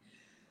 God,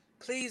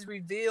 please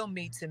reveal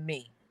me to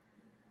me.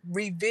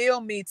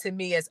 Reveal me to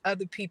me as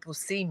other people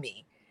see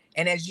me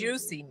and as you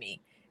see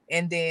me.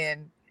 And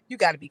then you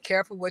got to be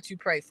careful what you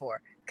pray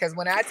for. Because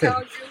when I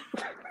tell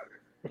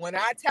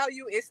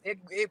you,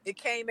 it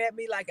came at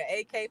me like an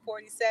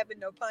AK-47,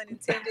 no pun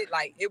intended.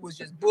 Like it was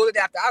just bullet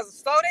after. I was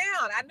slow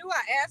down. I knew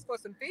I asked for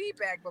some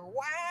feedback, but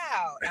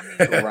wow. I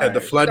mean, Right.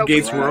 The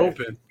floodgates So- were Right.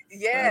 open.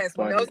 yes, That's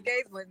when funny. those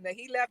gates, when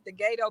he left the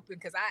gate open,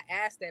 because I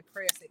asked that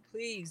prayer, I said,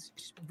 please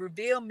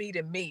reveal me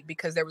to me,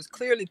 because there was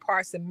clearly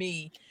parts of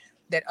me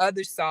that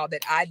others saw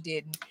that I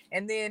didn't.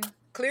 And then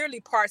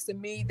clearly parts of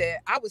me that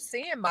I was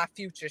seeing my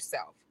future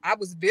self. I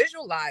was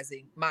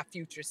visualizing my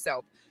future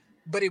self,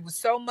 but it was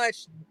so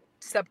much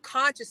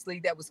subconsciously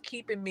that was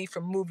keeping me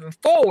from moving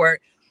forward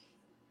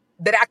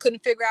that I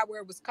couldn't figure out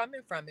where it was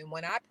coming from. And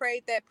when I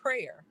prayed that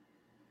prayer,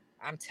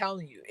 I'm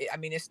telling you,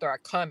 it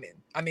started coming.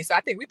 So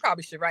I think we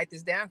probably should write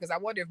this down, because I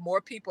wonder if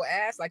more people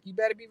ask, like, you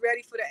better be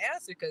ready for the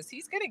answer, because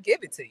he's going to give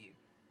it to you.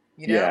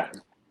 You know?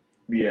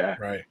 Yeah.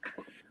 Right.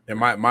 And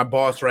my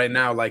boss right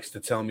now likes to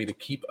tell me to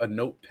keep a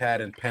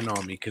notepad and pen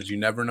on me, because you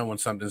never know when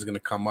something's going to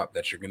come up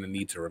that you're going to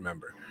need to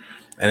remember.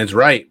 And it's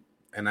right.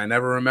 And I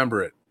never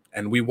remember it.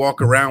 And we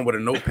walk around with a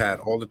notepad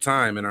all the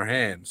time in our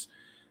hands.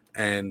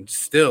 And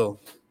still,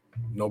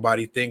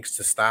 nobody thinks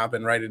to stop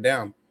and write it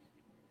down.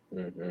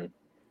 Mm-hmm.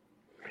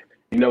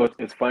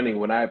 It's funny,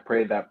 when I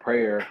prayed that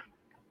prayer,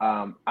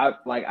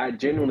 I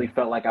genuinely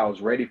felt like I was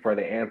ready for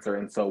the answer.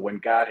 And so when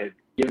God had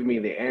given me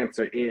the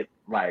answer, it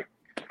like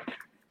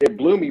it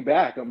blew me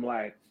back. I'm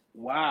like,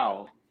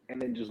 wow.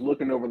 And then just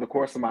looking over the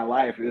course of my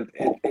life,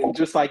 it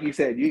just like you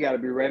said, you got to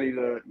be ready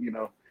to,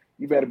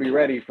 you better be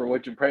ready for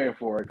what you're praying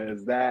for,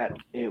 because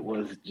it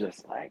was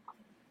just like,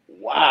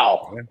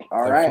 wow. Yeah.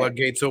 All the right.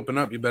 floodgates open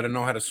up. You better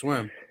know how to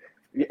swim.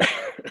 Yeah.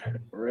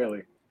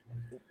 Really.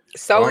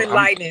 So Well,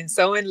 enlightening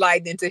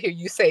to hear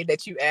you say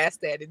that you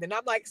asked that. And then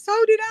I'm like, so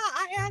did I.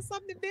 I asked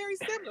something very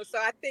similar. So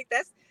I think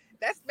that's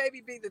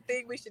maybe be the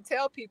thing we should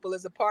tell people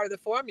as a part of the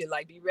formula.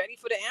 Like, be ready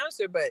for the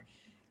answer, but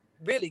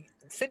really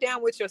sit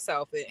down with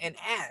yourself and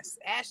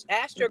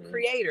ask your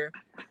creator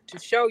to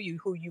show you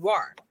who you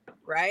are,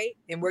 right?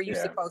 And where you're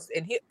supposed to,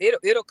 and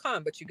it'll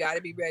come, but you got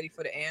to be ready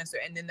for the answer.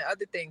 And then the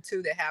other thing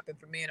too that happened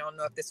for me, and I don't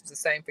know if this was the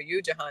same for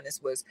you,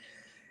 Johannes, was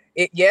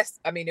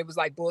it was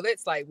like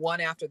bullets, like one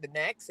after the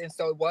next. And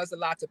so it was a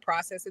lot to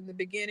process in the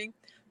beginning.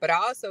 But I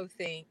also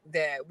think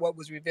that what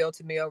was revealed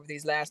to me over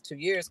these last 2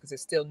 years, because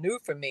it's still new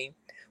for me,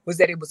 was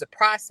that it was a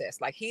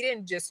process. Like, he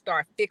didn't just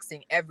start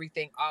fixing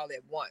everything all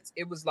at once.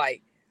 It was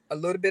like a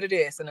little bit of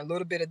this and a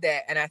little bit of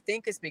that. And I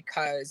think it's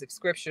because if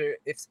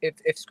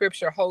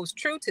scripture holds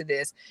true to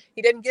this,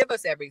 he didn't give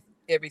us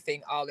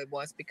everything all at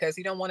once, because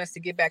he don't want us to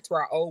get back to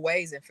our old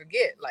ways and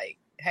forget, like,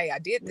 hey, I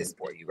did this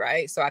for you,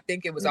 right? So I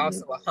think it was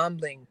also a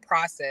humbling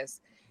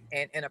process,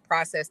 and a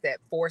process that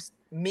forced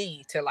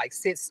me to like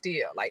sit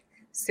still, like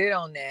sit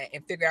on that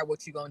and figure out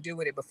what you're going to do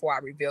with it before I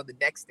reveal the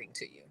next thing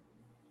to you.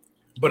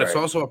 But it's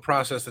also a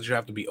process that you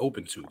have to be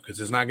open to, because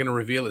it's not going to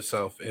reveal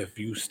itself if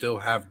you still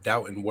have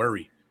doubt and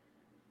worry.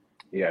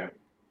 Yeah,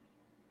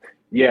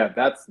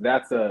 that's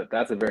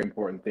a very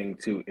important thing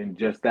too, and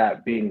just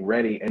that being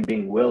ready and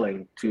being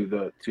willing to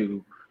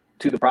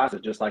the process,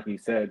 just like you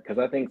said, because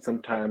I think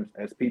sometimes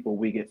as people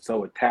we get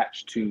so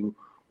attached to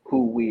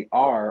who we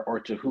are or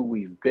to who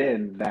we've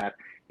been that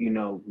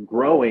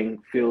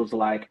growing feels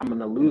like I'm going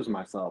to lose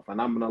myself and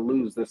I'm going to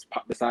lose this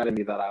side of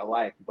me that I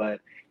like.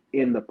 But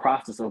in the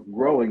process of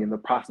growing, in the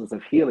process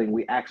of healing,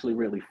 we actually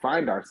really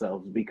find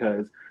ourselves,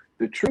 because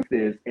the truth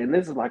is, and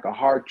this is like a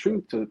hard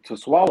truth to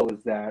swallow,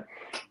 is that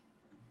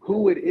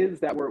who it is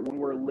that when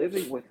we're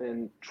living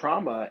within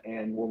trauma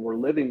and when we're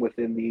living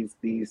within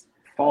these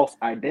false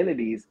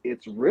identities,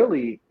 it's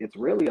really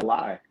a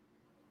lie.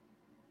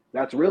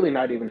 That's really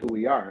not even who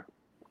we are.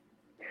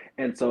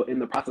 And so in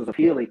the process of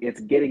healing,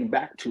 it's getting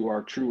back to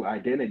our true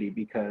identity,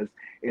 because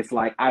it's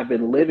like, I've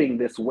been living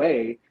this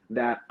way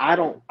that I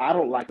don't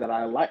like, that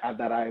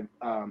I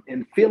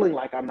am feeling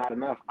like I'm not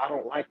enough. I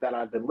don't like that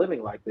I've been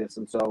living like this.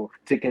 And so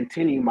to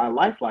continue my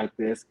life like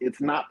this,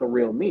 it's not the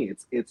real me.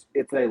 It's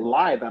a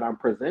lie that I'm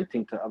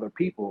presenting to other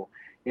people.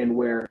 And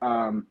where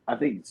I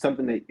think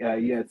something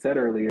that you had said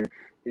earlier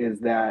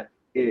is that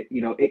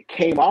it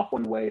came off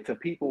one way to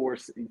people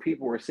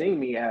were seeing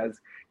me as,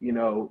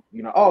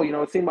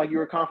 it seemed like you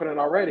were confident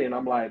already. And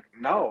I'm like,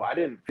 no, I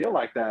didn't feel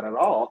like that at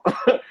all.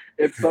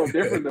 It's so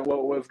different than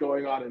what was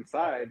going on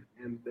inside.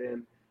 And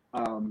then,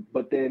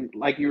 but then,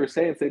 like you were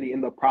saying, Cindy,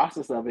 in the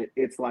process of it,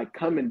 it's like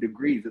come in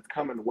degrees, it's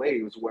come in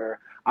waves, where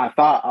I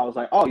thought I was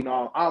like,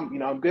 oh,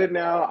 I'm good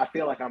now. I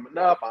feel like I'm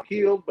enough. I'm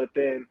healed. But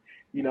then,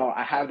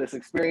 I have this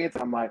experience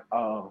and I'm like,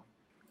 oh,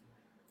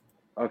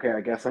 okay,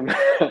 I guess I'm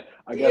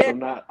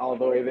not all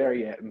the way there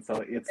yet. And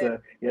so it's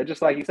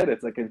just like you said,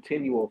 it's a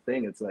continual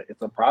thing. It's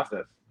a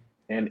process,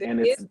 and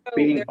it's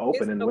being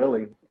open and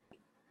willing.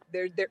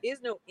 There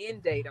is no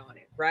end date on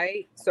it,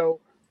 right? So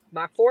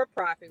my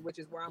for-profit, which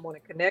is where I'm going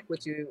to connect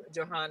with you,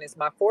 Johannes,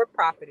 my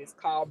for-profit is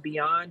called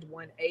Beyond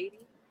 180.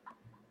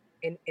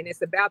 And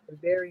it's about the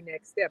very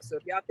next step. So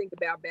if y'all think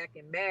about back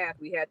in math,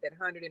 we had that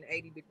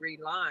 180-degree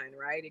line,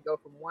 right? It go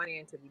from one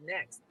end to the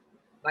next.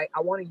 Like,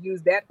 I want to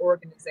use that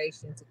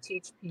organization to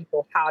teach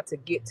people how to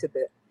get to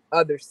the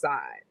other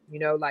side.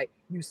 Like,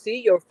 you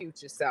see your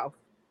future self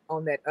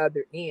on that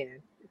other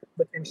end,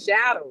 but them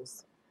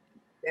shadows,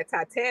 that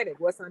Titanic,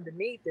 what's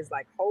underneath is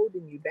like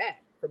holding you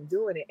back from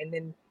doing it. And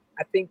then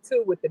I think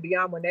too, with the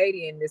Beyond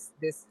 180 and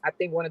this, I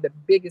think one of the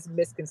biggest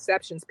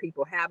misconceptions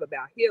people have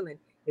about healing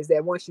is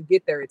that once you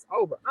get there, it's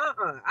over.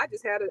 I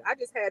just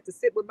had to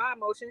sit with my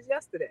emotions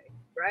yesterday,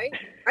 right?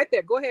 Right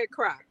there, go ahead,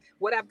 cry.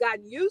 What I've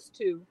gotten used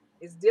to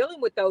is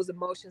dealing with those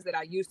emotions that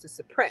I used to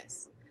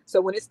suppress. So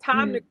when it's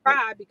time to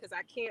cry because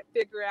I can't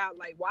figure out,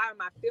 like, why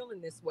am I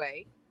feeling this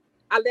way?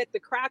 I let the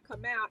cry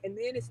come out, and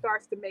then it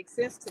starts to make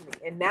sense to me.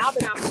 And now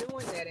that I'm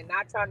doing that and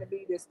not trying to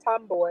be this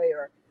tomboy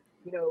or,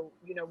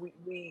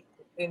 we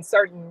in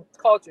certain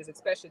cultures,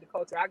 especially the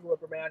culture I grew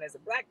up around as a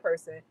Black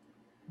person,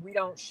 we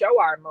don't show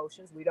our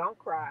emotions. We don't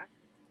cry.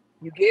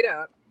 You get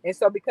up. And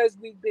so because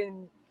we've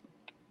been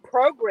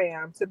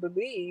programmed to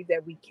believe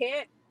that we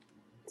can't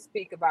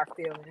speak of our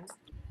feelings,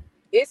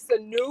 it's a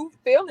new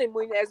feeling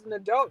when, as an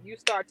adult, you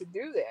start to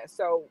do that.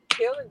 So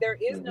healing, there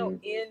is no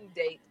end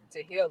date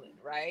to healing,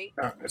 right?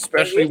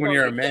 Especially when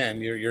you're a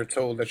man, you're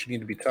told that you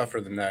need to be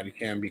tougher than that. You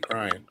can't be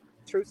crying.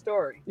 True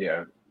story.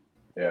 Yeah.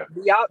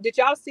 Did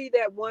y'all see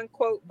that one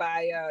quote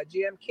by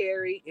Jim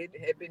Carrey? It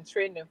had been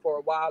trending for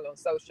a while on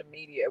social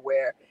media,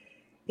 where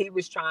he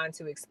was trying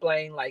to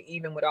explain, like,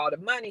 even with all the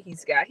money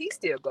he's got, he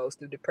still goes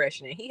through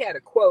depression. And he had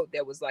a quote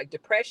that was like,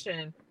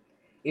 depression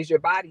is your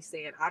body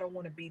saying, I don't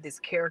want to be this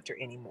character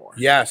anymore.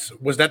 Yes.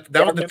 Was that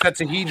was the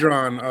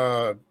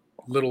tetrahedron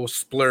little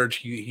splurge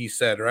he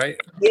said, right?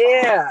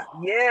 Yeah.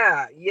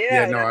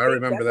 Yeah, no, I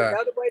remember that's that.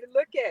 another way to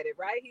look at it,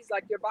 right? He's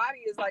like, your body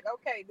is like,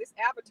 okay, this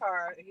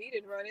avatar, he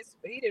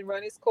didn't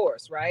run his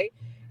course, right?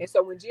 And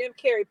so when Jim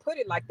Carrey put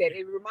it like that,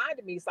 it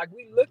reminded me, it's like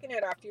we looking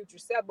at our future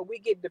self, but we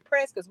get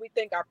depressed because we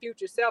think our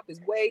future self is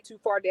way too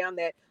far down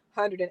that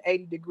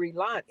 180-degree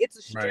line. It's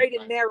a straight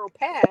and narrow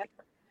path.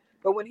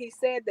 But when he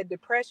said that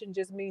depression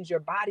just means your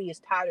body is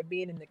tired of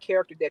being in the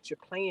character that you're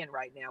playing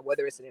right now,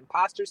 whether it's an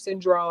imposter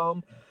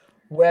syndrome,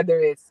 whether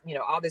it's,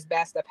 all this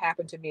bad stuff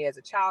happened to me as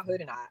a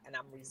childhood and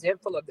I'm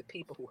resentful of the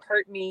people who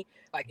hurt me.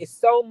 Like, it's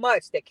so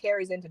much that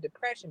carries into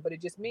depression, but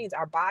it just means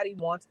our body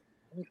wants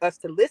us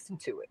to listen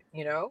to it,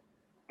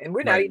 and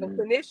we're not even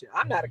clinician.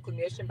 I'm not a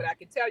clinician, but I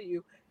can tell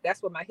you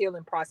that's what my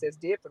healing process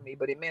did for me.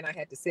 But it meant I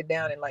had to sit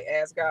down and like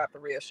ask God for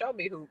real, show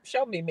me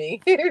me,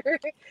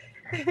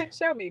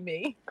 show me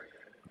me.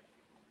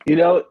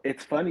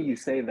 It's funny you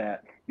say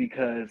that,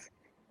 because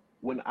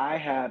when I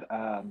had,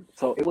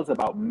 so it was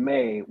about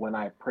May when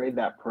I prayed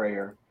that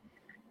prayer,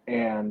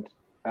 and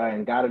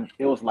God,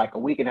 it was like a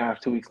week and a half,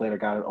 2 weeks later,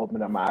 God had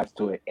opened up my eyes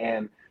to it.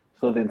 And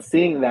so then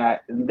seeing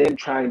that, and then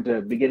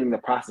beginning the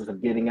process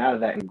of getting out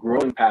of that and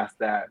growing past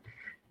that,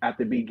 at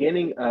the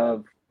beginning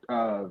of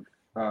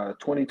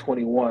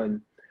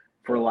 2021,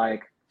 for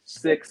like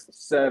 6,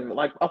 7,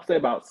 like I'll say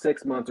about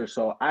 6 months or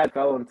so, I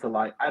fell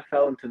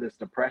into this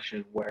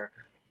depression where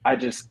I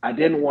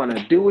didn't want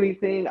to do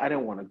anything. I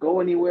didn't want to go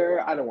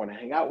anywhere. I didn't want to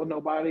hang out with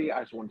nobody.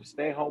 I just wanted to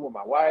stay home with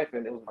my wife,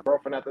 and it was my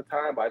girlfriend at the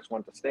time, but I just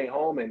wanted to stay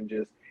home and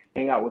just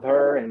hang out with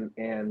her. And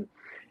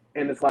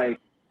it's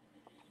like,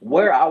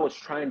 where I was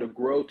trying to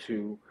grow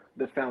to,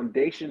 the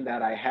foundation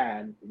that I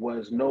had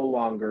was no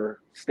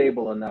longer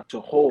stable enough to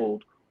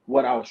hold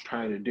what I was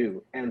trying to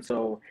do. And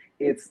so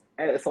it's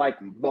like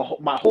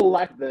my whole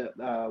life,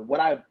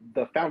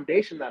 the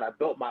foundation that I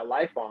built my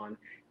life on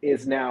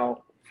is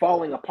now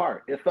falling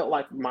apart. It felt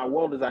like my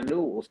world as I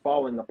knew it was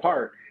falling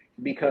apart,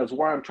 because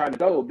where I'm trying to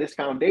go, this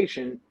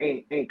foundation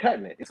ain't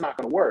cutting it. It's not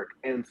going to work.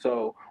 And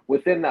so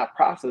within that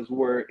process,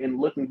 in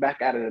looking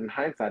back at it in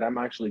hindsight, I'm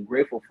actually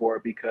grateful for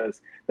it,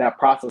 because that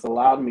process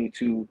allowed me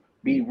to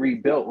be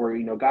rebuilt, where,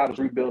 God was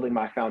rebuilding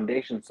my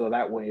foundation. So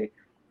that way,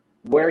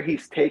 where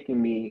he's taking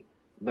me,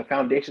 the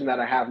foundation that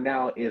I have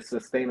now is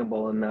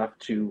sustainable enough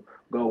to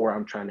go where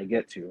I'm trying to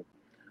get to.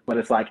 But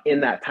it's like,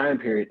 in that time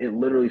period, it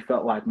literally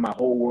felt like my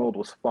whole world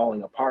was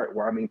falling apart,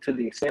 to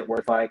the extent where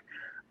it's like,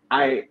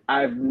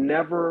 I've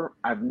never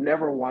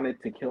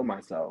wanted to kill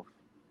myself.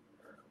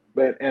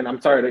 And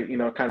I'm sorry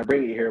to, kind of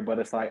bring it here, but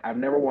it's like, I've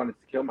never wanted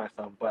to kill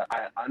myself, but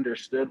I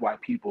understood why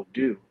people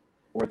do,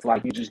 where it's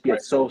like, you just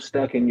get so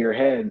stuck in your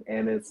head,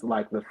 and it's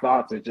like the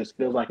thoughts, it just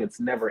feels like it's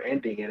never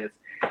ending. And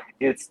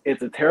it's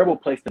a terrible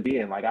place to be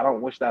in. Like, I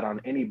don't wish that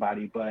on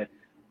anybody, but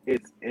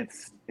it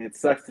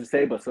sucks to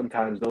say, but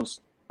sometimes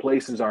those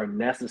places are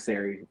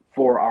necessary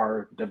for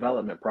our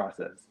development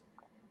process.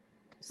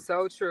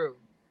 So true.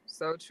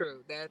 Cindy,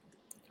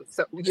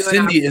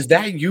 is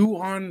that you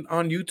on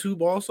YouTube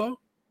also?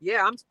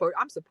 Yeah, I'm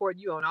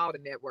supporting you on all the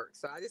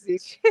networks. So I just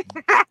need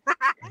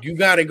you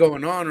got it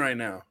going on right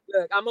now.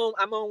 Look, I'm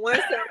on one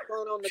cell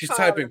phone on the She's call,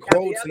 typing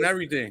quotes and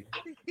everything.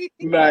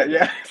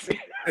 Yeah.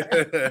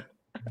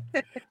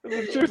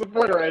 It's a true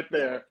supporter right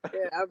there.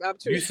 Yeah, I'm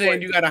true. You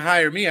saying you got to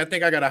hire me? I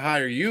think I got to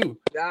hire you.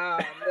 Nah,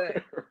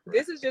 look,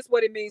 this is just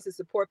what it means to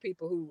support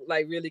people who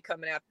like really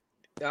coming out.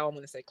 I don't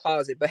want to say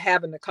closet, but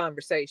having the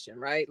conversation,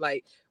 right?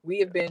 Like, we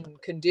have been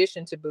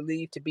conditioned to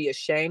believe, to be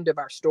ashamed of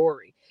our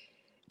story.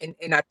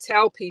 And I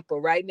tell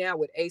people right now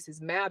with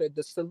Aces Matter,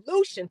 the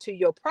solution to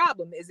your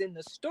problem is in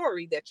the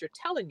story that you're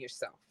telling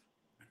yourself.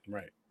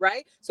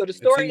 Right. So the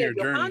story that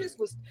Johannes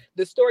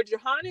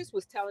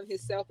was telling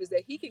himself is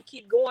that he can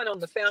keep going on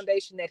the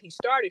foundation that he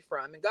started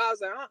from. And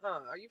God's like,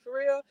 are you for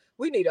real?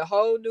 We need a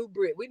whole new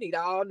brick. We need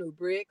all new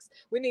bricks.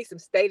 We need some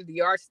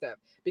state-of-the-art stuff,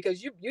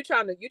 because you're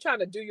trying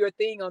to do your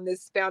thing on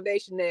this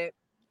foundation that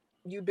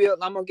you built.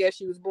 I'm gonna guess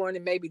you was born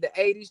in maybe the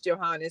 80s,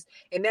 Johannes,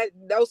 and that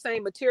those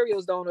same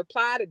materials don't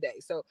apply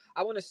today. So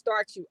I want to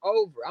start you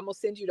over. I'm gonna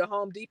send you to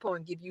Home Depot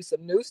and give you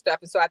some new stuff.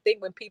 And so I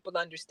think when people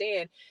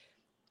understand,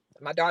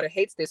 my daughter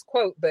hates this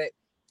quote, but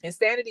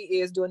insanity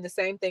is doing the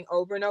same thing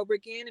over and over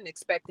again and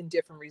expecting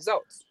different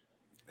results.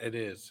 It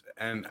is.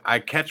 And I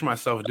catch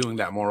myself doing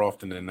that more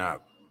often than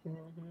not.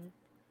 Mm-hmm.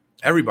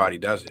 Everybody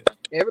does it.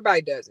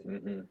 Everybody does it.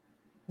 Mm-hmm.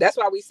 That's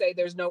why we say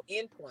there's no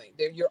end point.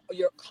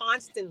 You're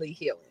constantly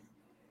healing.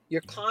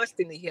 You're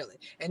constantly healing.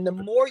 And the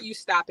more you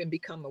stop and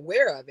become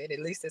aware of it, at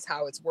least that's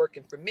how it's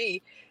working for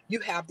me, you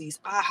have these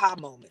aha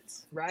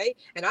moments, right?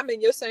 And I'm in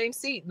your same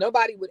seat.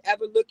 Nobody would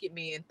ever look at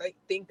me and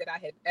think that I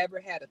had ever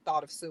had a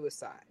thought of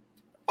suicide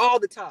all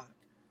the time.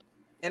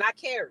 And I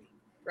carry,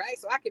 right?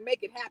 So I can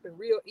make it happen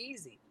real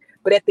easy.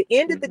 But at the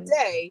end of the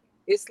day,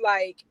 it's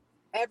like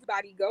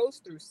everybody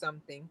goes through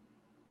something.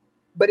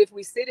 But if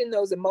we sit in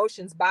those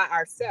emotions by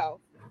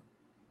ourselves,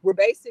 we're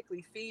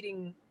basically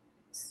feeding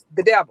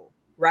the devil.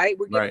 right?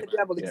 We're giving Right. the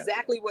devil Yeah.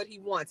 exactly what he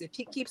wants. If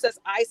he keeps us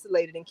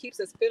isolated and keeps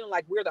us feeling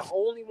like we're the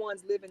only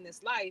ones living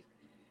this life,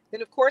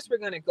 then of course we're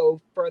going to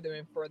go further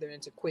and further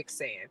into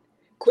quicksand.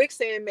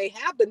 Quicksand may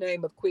have the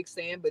name of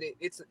quicksand, but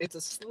it's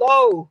a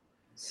slow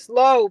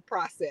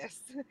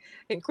process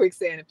in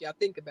quicksand. If y'all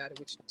think about it,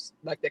 which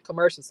like that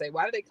commercial say,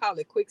 why do they call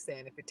it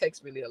quicksand if it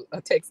takes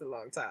takes a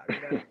long time? You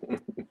know?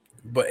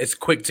 But it's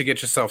quick to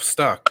get yourself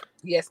stuck.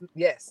 Yes.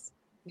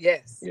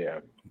 Yeah.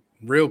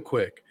 Real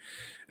quick.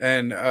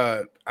 And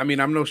I mean,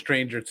 I'm no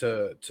stranger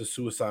to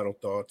suicidal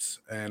thoughts.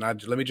 And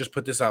let me just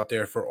put this out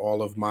there for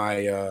all of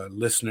my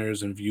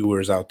listeners and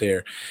viewers out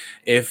there.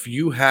 If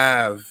you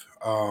have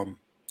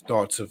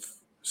thoughts of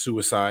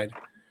suicide,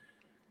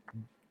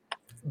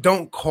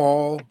 don't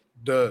call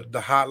the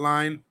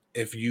hotline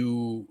if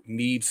you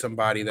need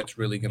somebody that's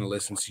really going to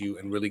listen to you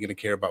and really going to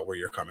care about where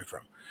you're coming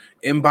from.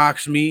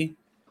 Inbox me.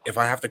 If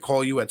I have to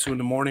call you at 2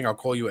 a.m, I'll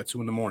call you at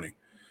 2 a.m.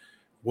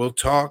 We'll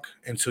talk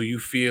until you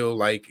feel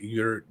like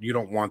you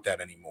don't want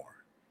that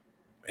anymore,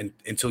 and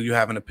until you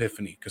have an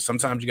epiphany. Because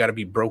sometimes you got to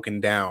be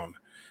broken down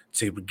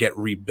to get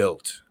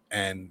rebuilt,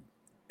 and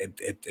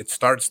it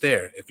starts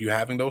there. If you're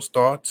having those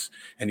thoughts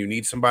and you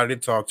need somebody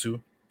to talk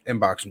to,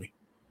 inbox me.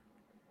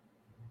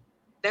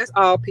 That's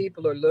all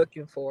people are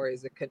looking for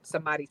is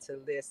somebody to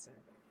listen,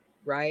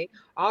 right?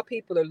 All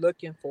people are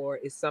looking for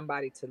is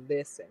somebody to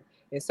listen.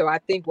 And so I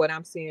think what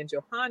I'm seeing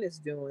Johannes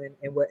doing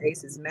and what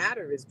Aces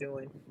Matter is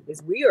doing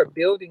is we are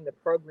building the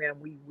program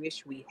we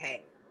wish we had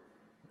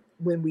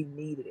when we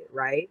needed it,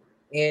 right?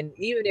 And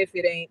even if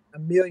it ain't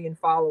 1 million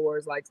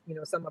followers like, you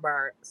know, some of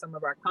our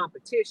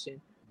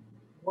competition,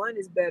 one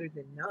is better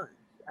than none,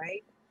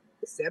 right?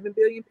 There's 7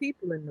 billion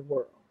people in the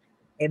world.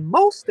 And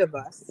most of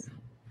us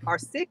are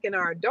sick in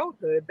our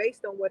adulthood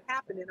based on what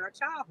happened in our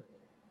childhood.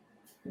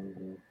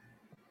 Mm-hmm.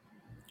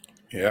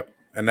 Yep.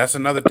 And that's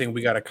another thing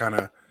we got to kind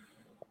of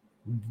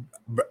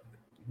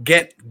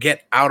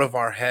get out of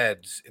our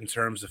heads in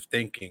terms of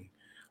thinking.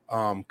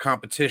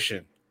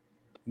 Competition.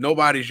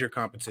 Nobody's your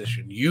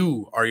competition.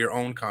 You are your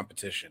own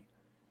competition.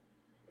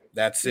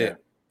 That's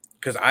it.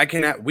 Because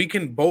we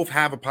can both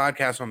have a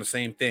podcast on the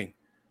same thing,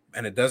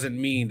 and it doesn't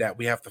mean that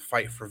we have to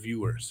fight for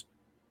viewers.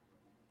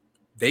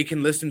 They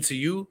can listen to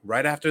you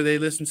right after they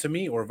listen to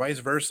me, or vice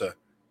versa.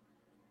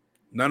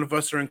 None of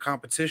us are in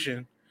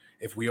competition.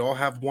 If we all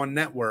have one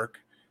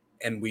network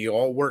and we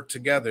all work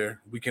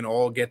together, we can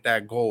all get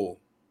that goal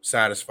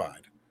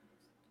satisfied.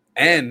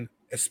 And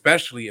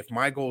especially if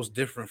my goal is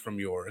different from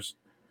yours,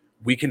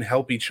 we can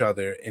help each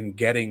other in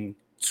getting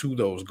to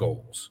those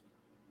goals.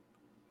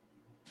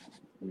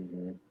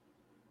 Mm-hmm.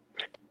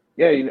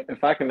 Yeah, you know,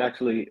 if I can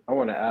actually, I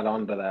want to add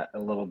on to that a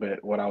little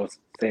bit, what I was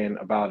saying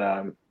about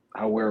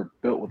how we're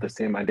built with the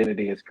same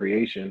identity as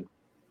creation.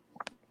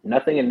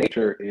 Nothing in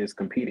nature is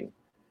competing.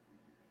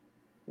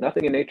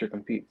 Nothing in nature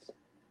competes.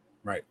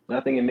 Right.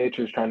 Nothing in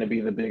nature is trying to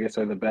be the biggest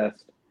or the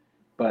best,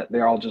 but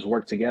they all just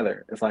work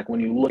together. It's like when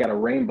you look at a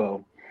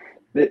rainbow,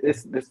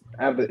 this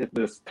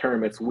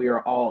term, it's we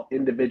are all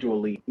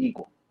individually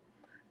equal.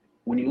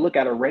 When you look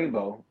at a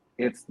rainbow,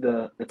 it's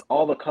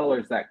all the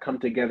colors that come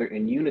together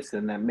in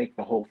unison that make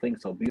the whole thing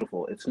so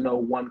beautiful. It's no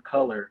one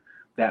color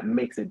that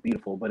makes it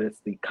beautiful, but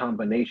it's the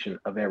combination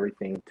of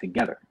everything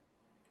together.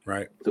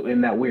 Right. So in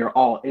that we are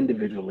all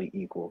individually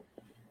equal.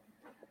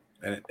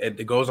 And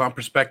it goes on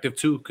perspective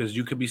too, because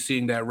you could be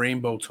seeing that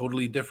rainbow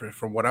totally different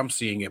from what I'm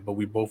seeing it, but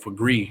we both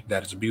agree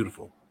that it's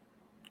beautiful.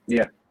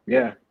 Yeah.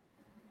 Mm-hmm.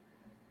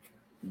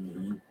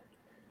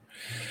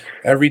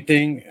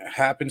 Everything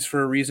happens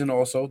for a reason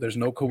also. There's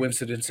no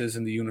coincidences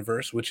in the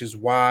universe, which is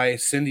why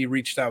Cindy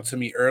reached out to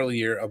me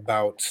earlier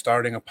about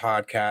starting a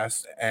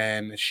podcast,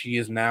 and she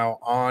is now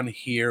on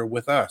here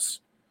with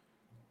us.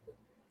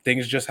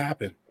 Things just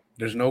happen.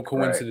 There's no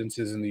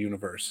coincidences in the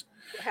universe.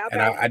 How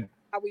about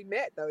how we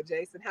met though,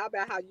 Jason? How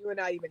about how you and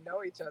I even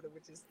know each other,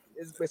 which is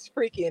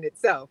freaky in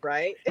itself,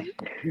 right?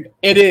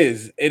 It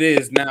is.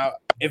 Now,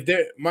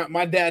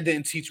 my dad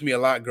didn't teach me a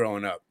lot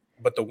growing up,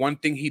 but the one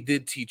thing he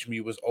did teach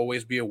me was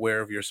always be aware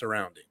of your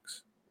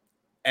surroundings.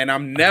 And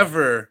I'm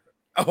never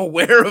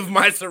aware of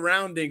my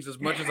surroundings as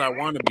much as I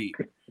want to be.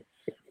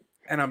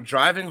 And I'm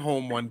driving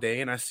home one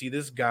day and I see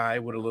this guy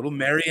with a little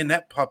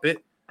marionette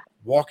puppet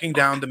walking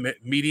down the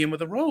median of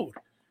the road.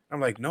 I'm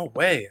like, no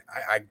way.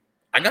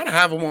 I got to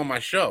have him on my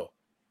show.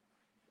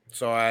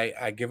 So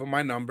I give him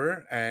my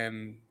number,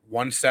 and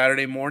one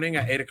Saturday morning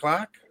at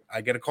 8:00,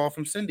 I get a call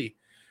from Cindy.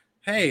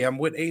 Hey, I'm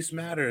with Ace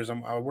Matters.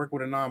 I work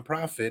with a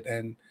nonprofit,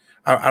 and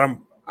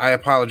I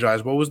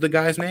apologize. What was the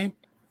guy's name?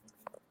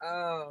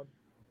 I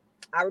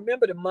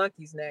remember the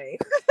monkey's name.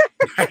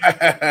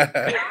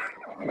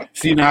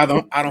 See,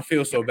 now I don't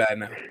feel so bad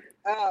now.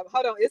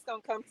 Hold on, it's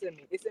gonna come to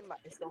me. It's gonna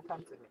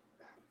come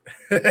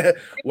to me.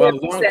 Well,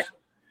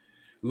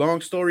 long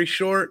story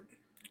short,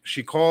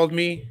 she called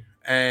me.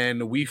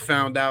 And we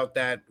found out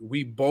that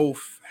we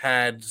both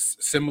had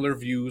similar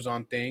views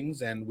on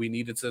things, and we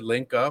needed to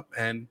link up,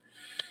 and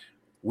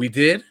we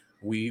did.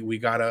 We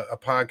got a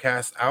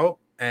podcast out,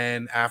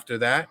 and after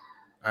that,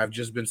 I've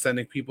just been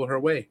sending people her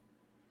way.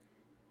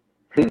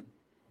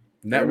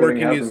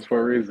 Networking is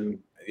for a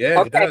reason.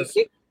 Yeah, it does.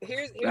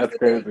 Here's That's the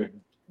crazy.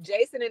 thing.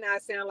 Jason and I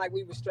sound like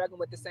we were struggling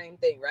with the same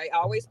thing, right?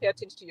 Always pay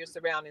attention to your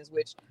surroundings,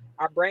 which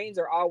our brains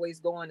are always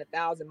going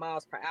 1,000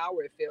 miles per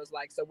hour, it feels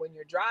like. So when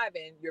you're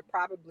driving, you're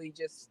probably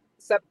just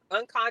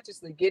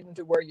unconsciously getting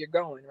to where you're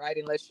going, right?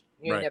 Unless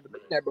you ain't never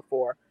been there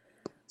before.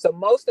 So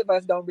most of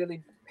us don't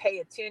really pay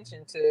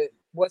attention to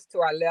what's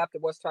to our left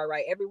and what's to our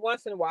right. Every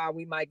once in a while,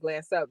 we might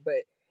glance up,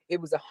 but it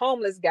was a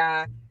homeless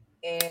guy,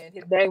 and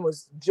his name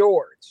was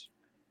George.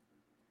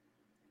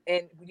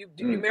 And do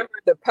you remember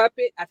the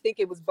puppet? I think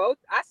it was both.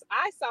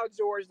 I saw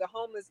George, the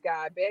homeless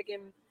guy,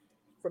 begging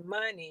for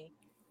money,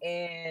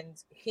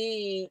 and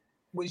he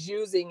was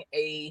using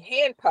a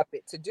hand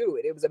puppet to do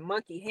it. It was a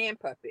monkey hand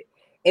puppet,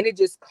 and it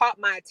just caught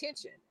my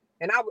attention.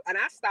 And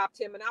I stopped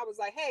him, and I was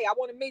like, "Hey, I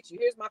want to meet you.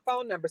 Here's my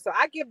phone number." So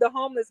I give the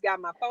homeless guy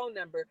my phone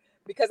number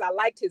because I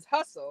liked his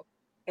hustle.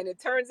 And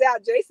it turns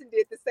out Jason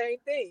did the same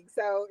thing.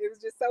 So it was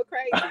just so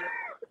crazy.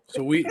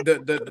 So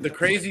the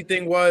crazy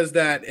thing was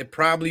that it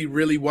probably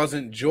really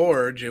wasn't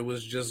George. It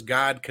was just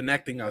God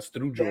connecting us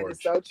through George. That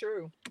is so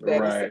true.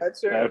 Right.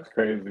 Is so true. That's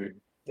crazy.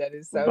 That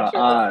is so the true.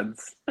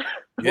 Odds.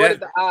 What are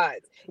the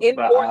odds? In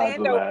The odds of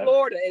Orlando, that.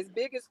 Florida, as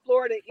big as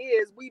Florida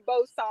is, we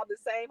both saw the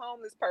same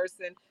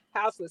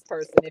houseless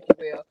person, if you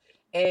will.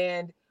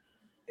 And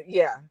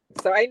yeah,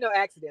 so ain't no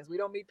accidents. We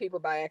don't meet people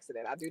by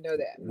accident. I do know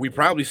that. We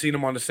probably seen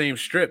them on the same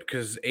strip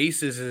because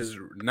Aces is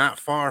not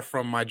far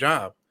from my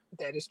job.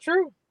 That is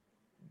true.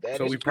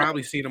 So we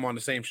probably seen them on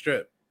the same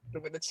strip.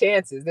 With the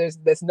chances,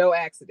 there's no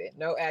accident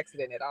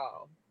at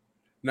all.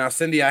 Now,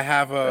 Cindy, I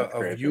have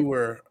a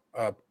viewer,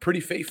 a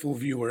pretty faithful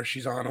viewer.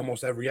 She's on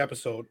almost every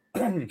episode.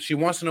 She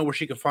wants to know where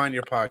she can find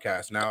your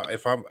podcast. Now,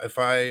 if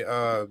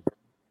I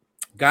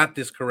got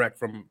this correct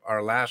from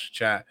our last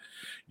chat,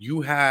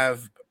 you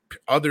have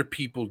other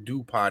people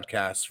do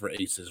podcasts for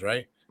Aces,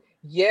 right?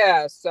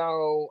 Yeah,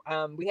 so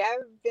we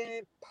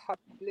haven't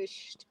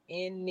published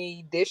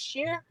any this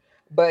year,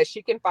 but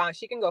she can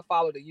go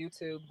follow the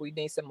YouTube. We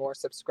need some more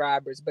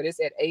subscribers, but it's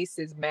at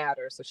Aces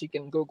Matter, so she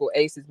can Google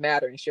Aces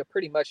Matter, and she'll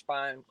pretty much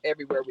find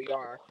everywhere we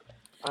are.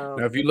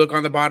 Now, if you look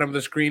on the bottom of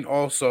the screen,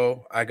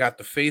 also, I got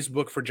the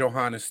Facebook for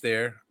Johannes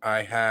there.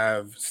 I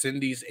have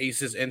Cindy's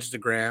Aces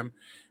Instagram,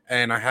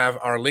 and I have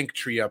our link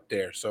tree up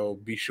there. So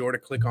be sure to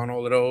click on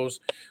all of those,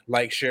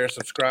 like, share,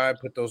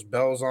 subscribe, put those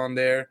bells on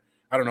there.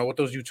 I don't know what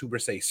those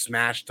YouTubers say,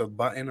 smash the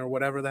button or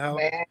whatever the hell.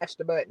 Smash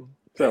the button.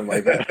 Something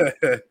like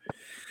that.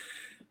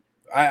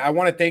 I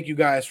want to thank you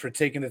guys for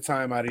taking the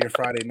time out of your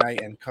Friday night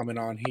and coming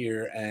on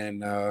here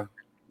and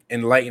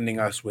enlightening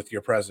us with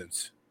your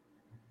presence.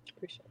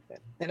 Appreciate that.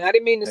 And I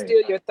didn't mean to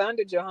steal your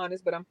thunder,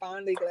 Johannes, but I'm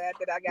finally glad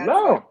that I got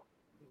to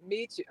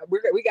meet you.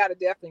 We got to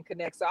definitely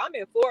connect. So I'm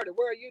in Florida.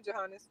 Where are you,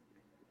 Johannes?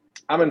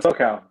 I'm in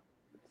SoCal.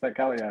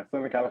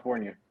 Southern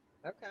California.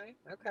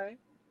 Okay.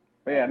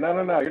 But yeah, no.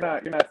 You're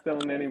not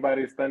stealing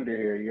anybody's thunder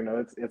here. You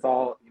know, it's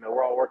all, you know,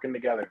 we're all working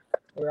together.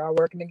 We're all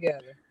working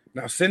together.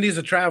 Now, Cindy's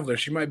a traveler.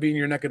 She might be in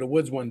your neck of the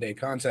woods one day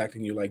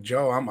contacting you like,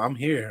 Joe, I'm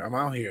here. I'm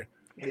out here.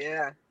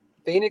 Yeah.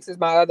 Phoenix is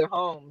my other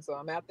home, so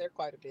I'm out there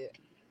quite a bit.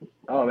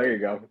 Oh, there you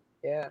go.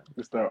 Yeah.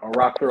 Just a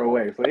rock throw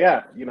away. So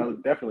yeah, you know,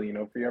 definitely, you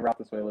know, if you're ever out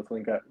this way, let's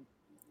link up.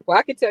 Well,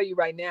 I can tell you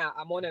right now,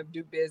 I want to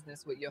do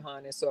business with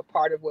Johannes. So a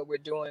part of what we're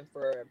doing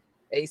for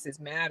Aces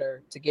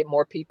Matter to get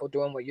more people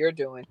doing what you're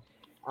doing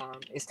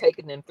is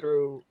taking them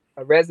through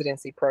a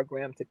residency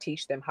program to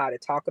teach them how to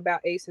talk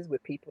about Aces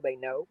with people they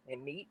know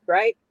and meet,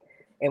 right?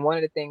 And one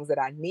of the things that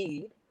I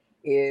need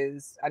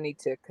is I need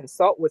to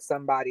consult with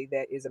somebody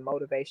that is a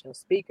motivational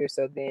speaker.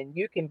 So then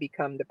you can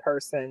become the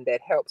person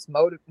that helps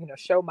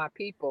show my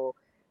people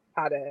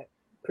how to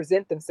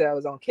present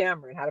themselves on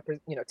camera and how to,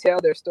 tell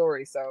their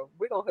story. So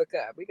we're going to hook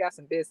up. We got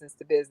some business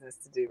to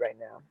do right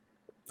now.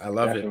 I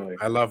love it.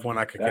 I love when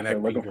I can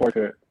connect. Looking forward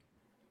to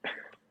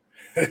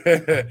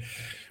it.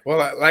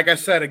 Well, like I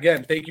said,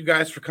 again, thank you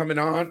guys for coming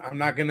on. I'm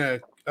not going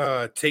to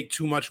take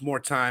too much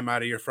more time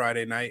out of your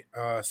Friday night.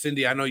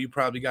 Cindy, I know you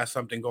probably got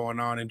something going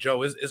on. And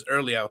Joe, it's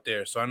early out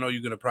there, so I know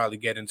you're going to probably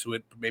get into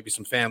it, maybe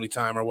some family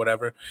time or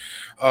whatever.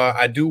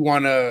 I do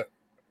want to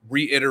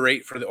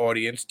reiterate for the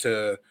audience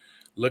to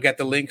look at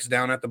the links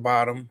down at the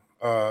bottom,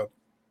 the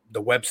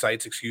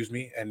websites,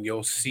 and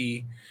you'll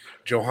see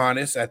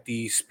Johannes at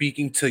the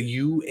Speaking to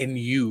You and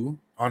You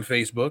on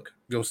Facebook.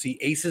 You'll see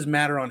Aces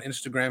Matter on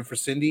Instagram for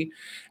Cindy,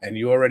 and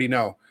you already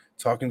know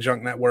Talking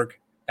Junk Network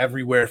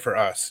everywhere for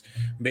us.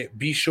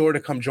 Be sure to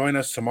come join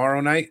us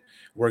tomorrow night.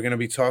 We're going to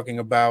be talking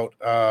about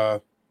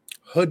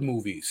hood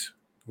movies.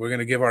 We're going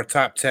to give our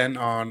top 10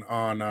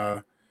 on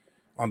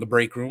the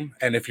break room.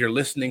 And if you're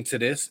listening to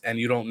this and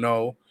you don't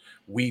know,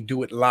 we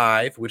do it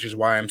live, which is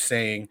why I'm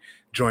saying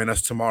join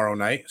us tomorrow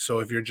night. So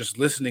if you're just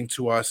listening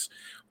to us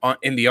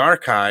in the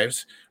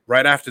archives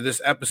right after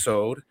this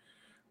episode,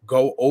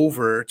 go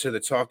over to the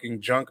Talking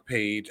Junk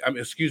page.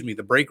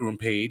 The break room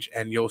page,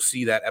 and you'll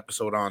see that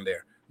episode on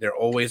there. They're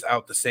always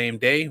out the same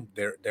day.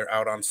 They're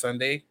out on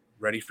Sunday,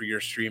 ready for your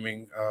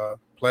streaming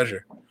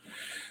pleasure.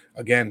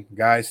 Again,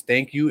 guys,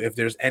 thank you. If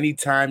there's any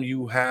time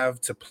you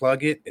have to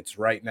plug it, it's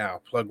right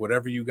now. Plug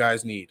whatever you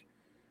guys need.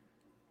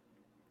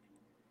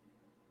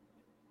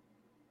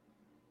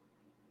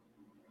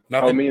 Oh,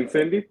 Nothing. me and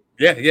Cindy.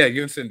 Yeah,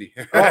 you and Cindy.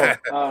 Yeah.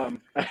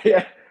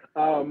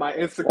 My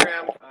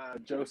Instagram,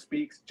 Joe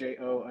Speaks,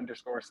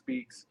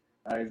 JO_speaks.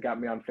 He's got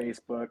me on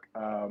Facebook.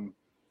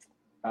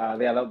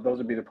 Those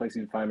would be the places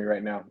you'd find me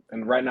right now.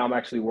 And right now, I'm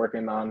actually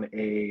working on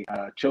a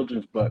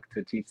children's book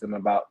to teach them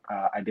about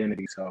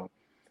identity. So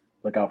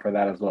look out for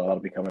that as well. That'll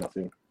be coming out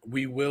soon.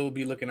 We will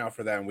be looking out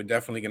for that, and we're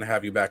definitely going to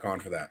have you back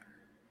on for that.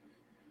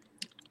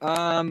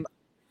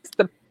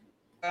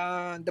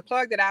 The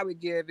plug that I would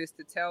give is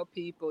to tell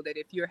people that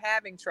if you're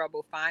having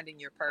trouble finding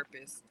your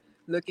purpose,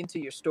 look into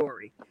your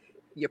story.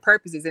 Your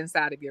purpose is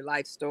inside of your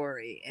life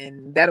story,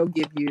 and that'll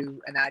give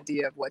you an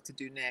idea of what to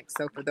do next.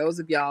 So for those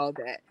of y'all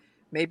that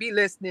may be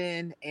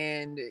listening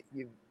and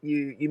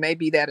you may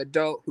be that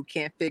adult who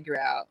can't figure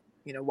out,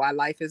 why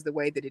life is the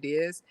way that it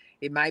is,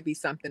 it might be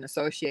something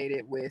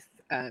associated with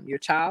your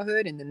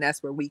childhood, and then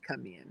that's where we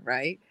come in,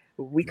 right?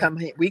 We come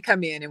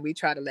in and we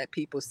try to let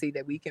people see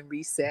that we can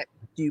reset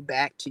you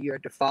back to your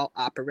default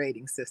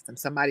operating system.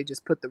 Somebody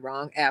just put the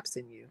wrong apps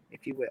in you,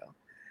 if you will.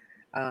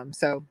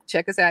 So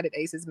check us out at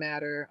Aces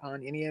Matter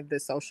on any of the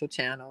social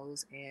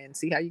channels and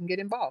see how you can get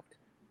involved.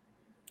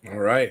 All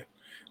right.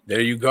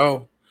 There you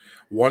go.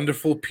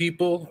 Wonderful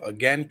people.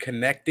 Again,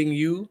 connecting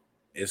you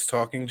is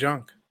Talking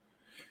Junk.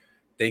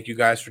 Thank you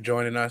guys for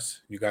joining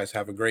us. You guys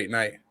have a great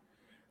night.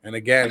 And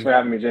again, thanks for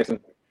having me, Jason.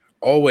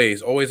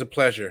 Always a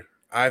pleasure.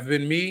 I've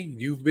been me.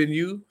 You've been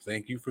you.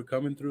 Thank you for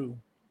coming through.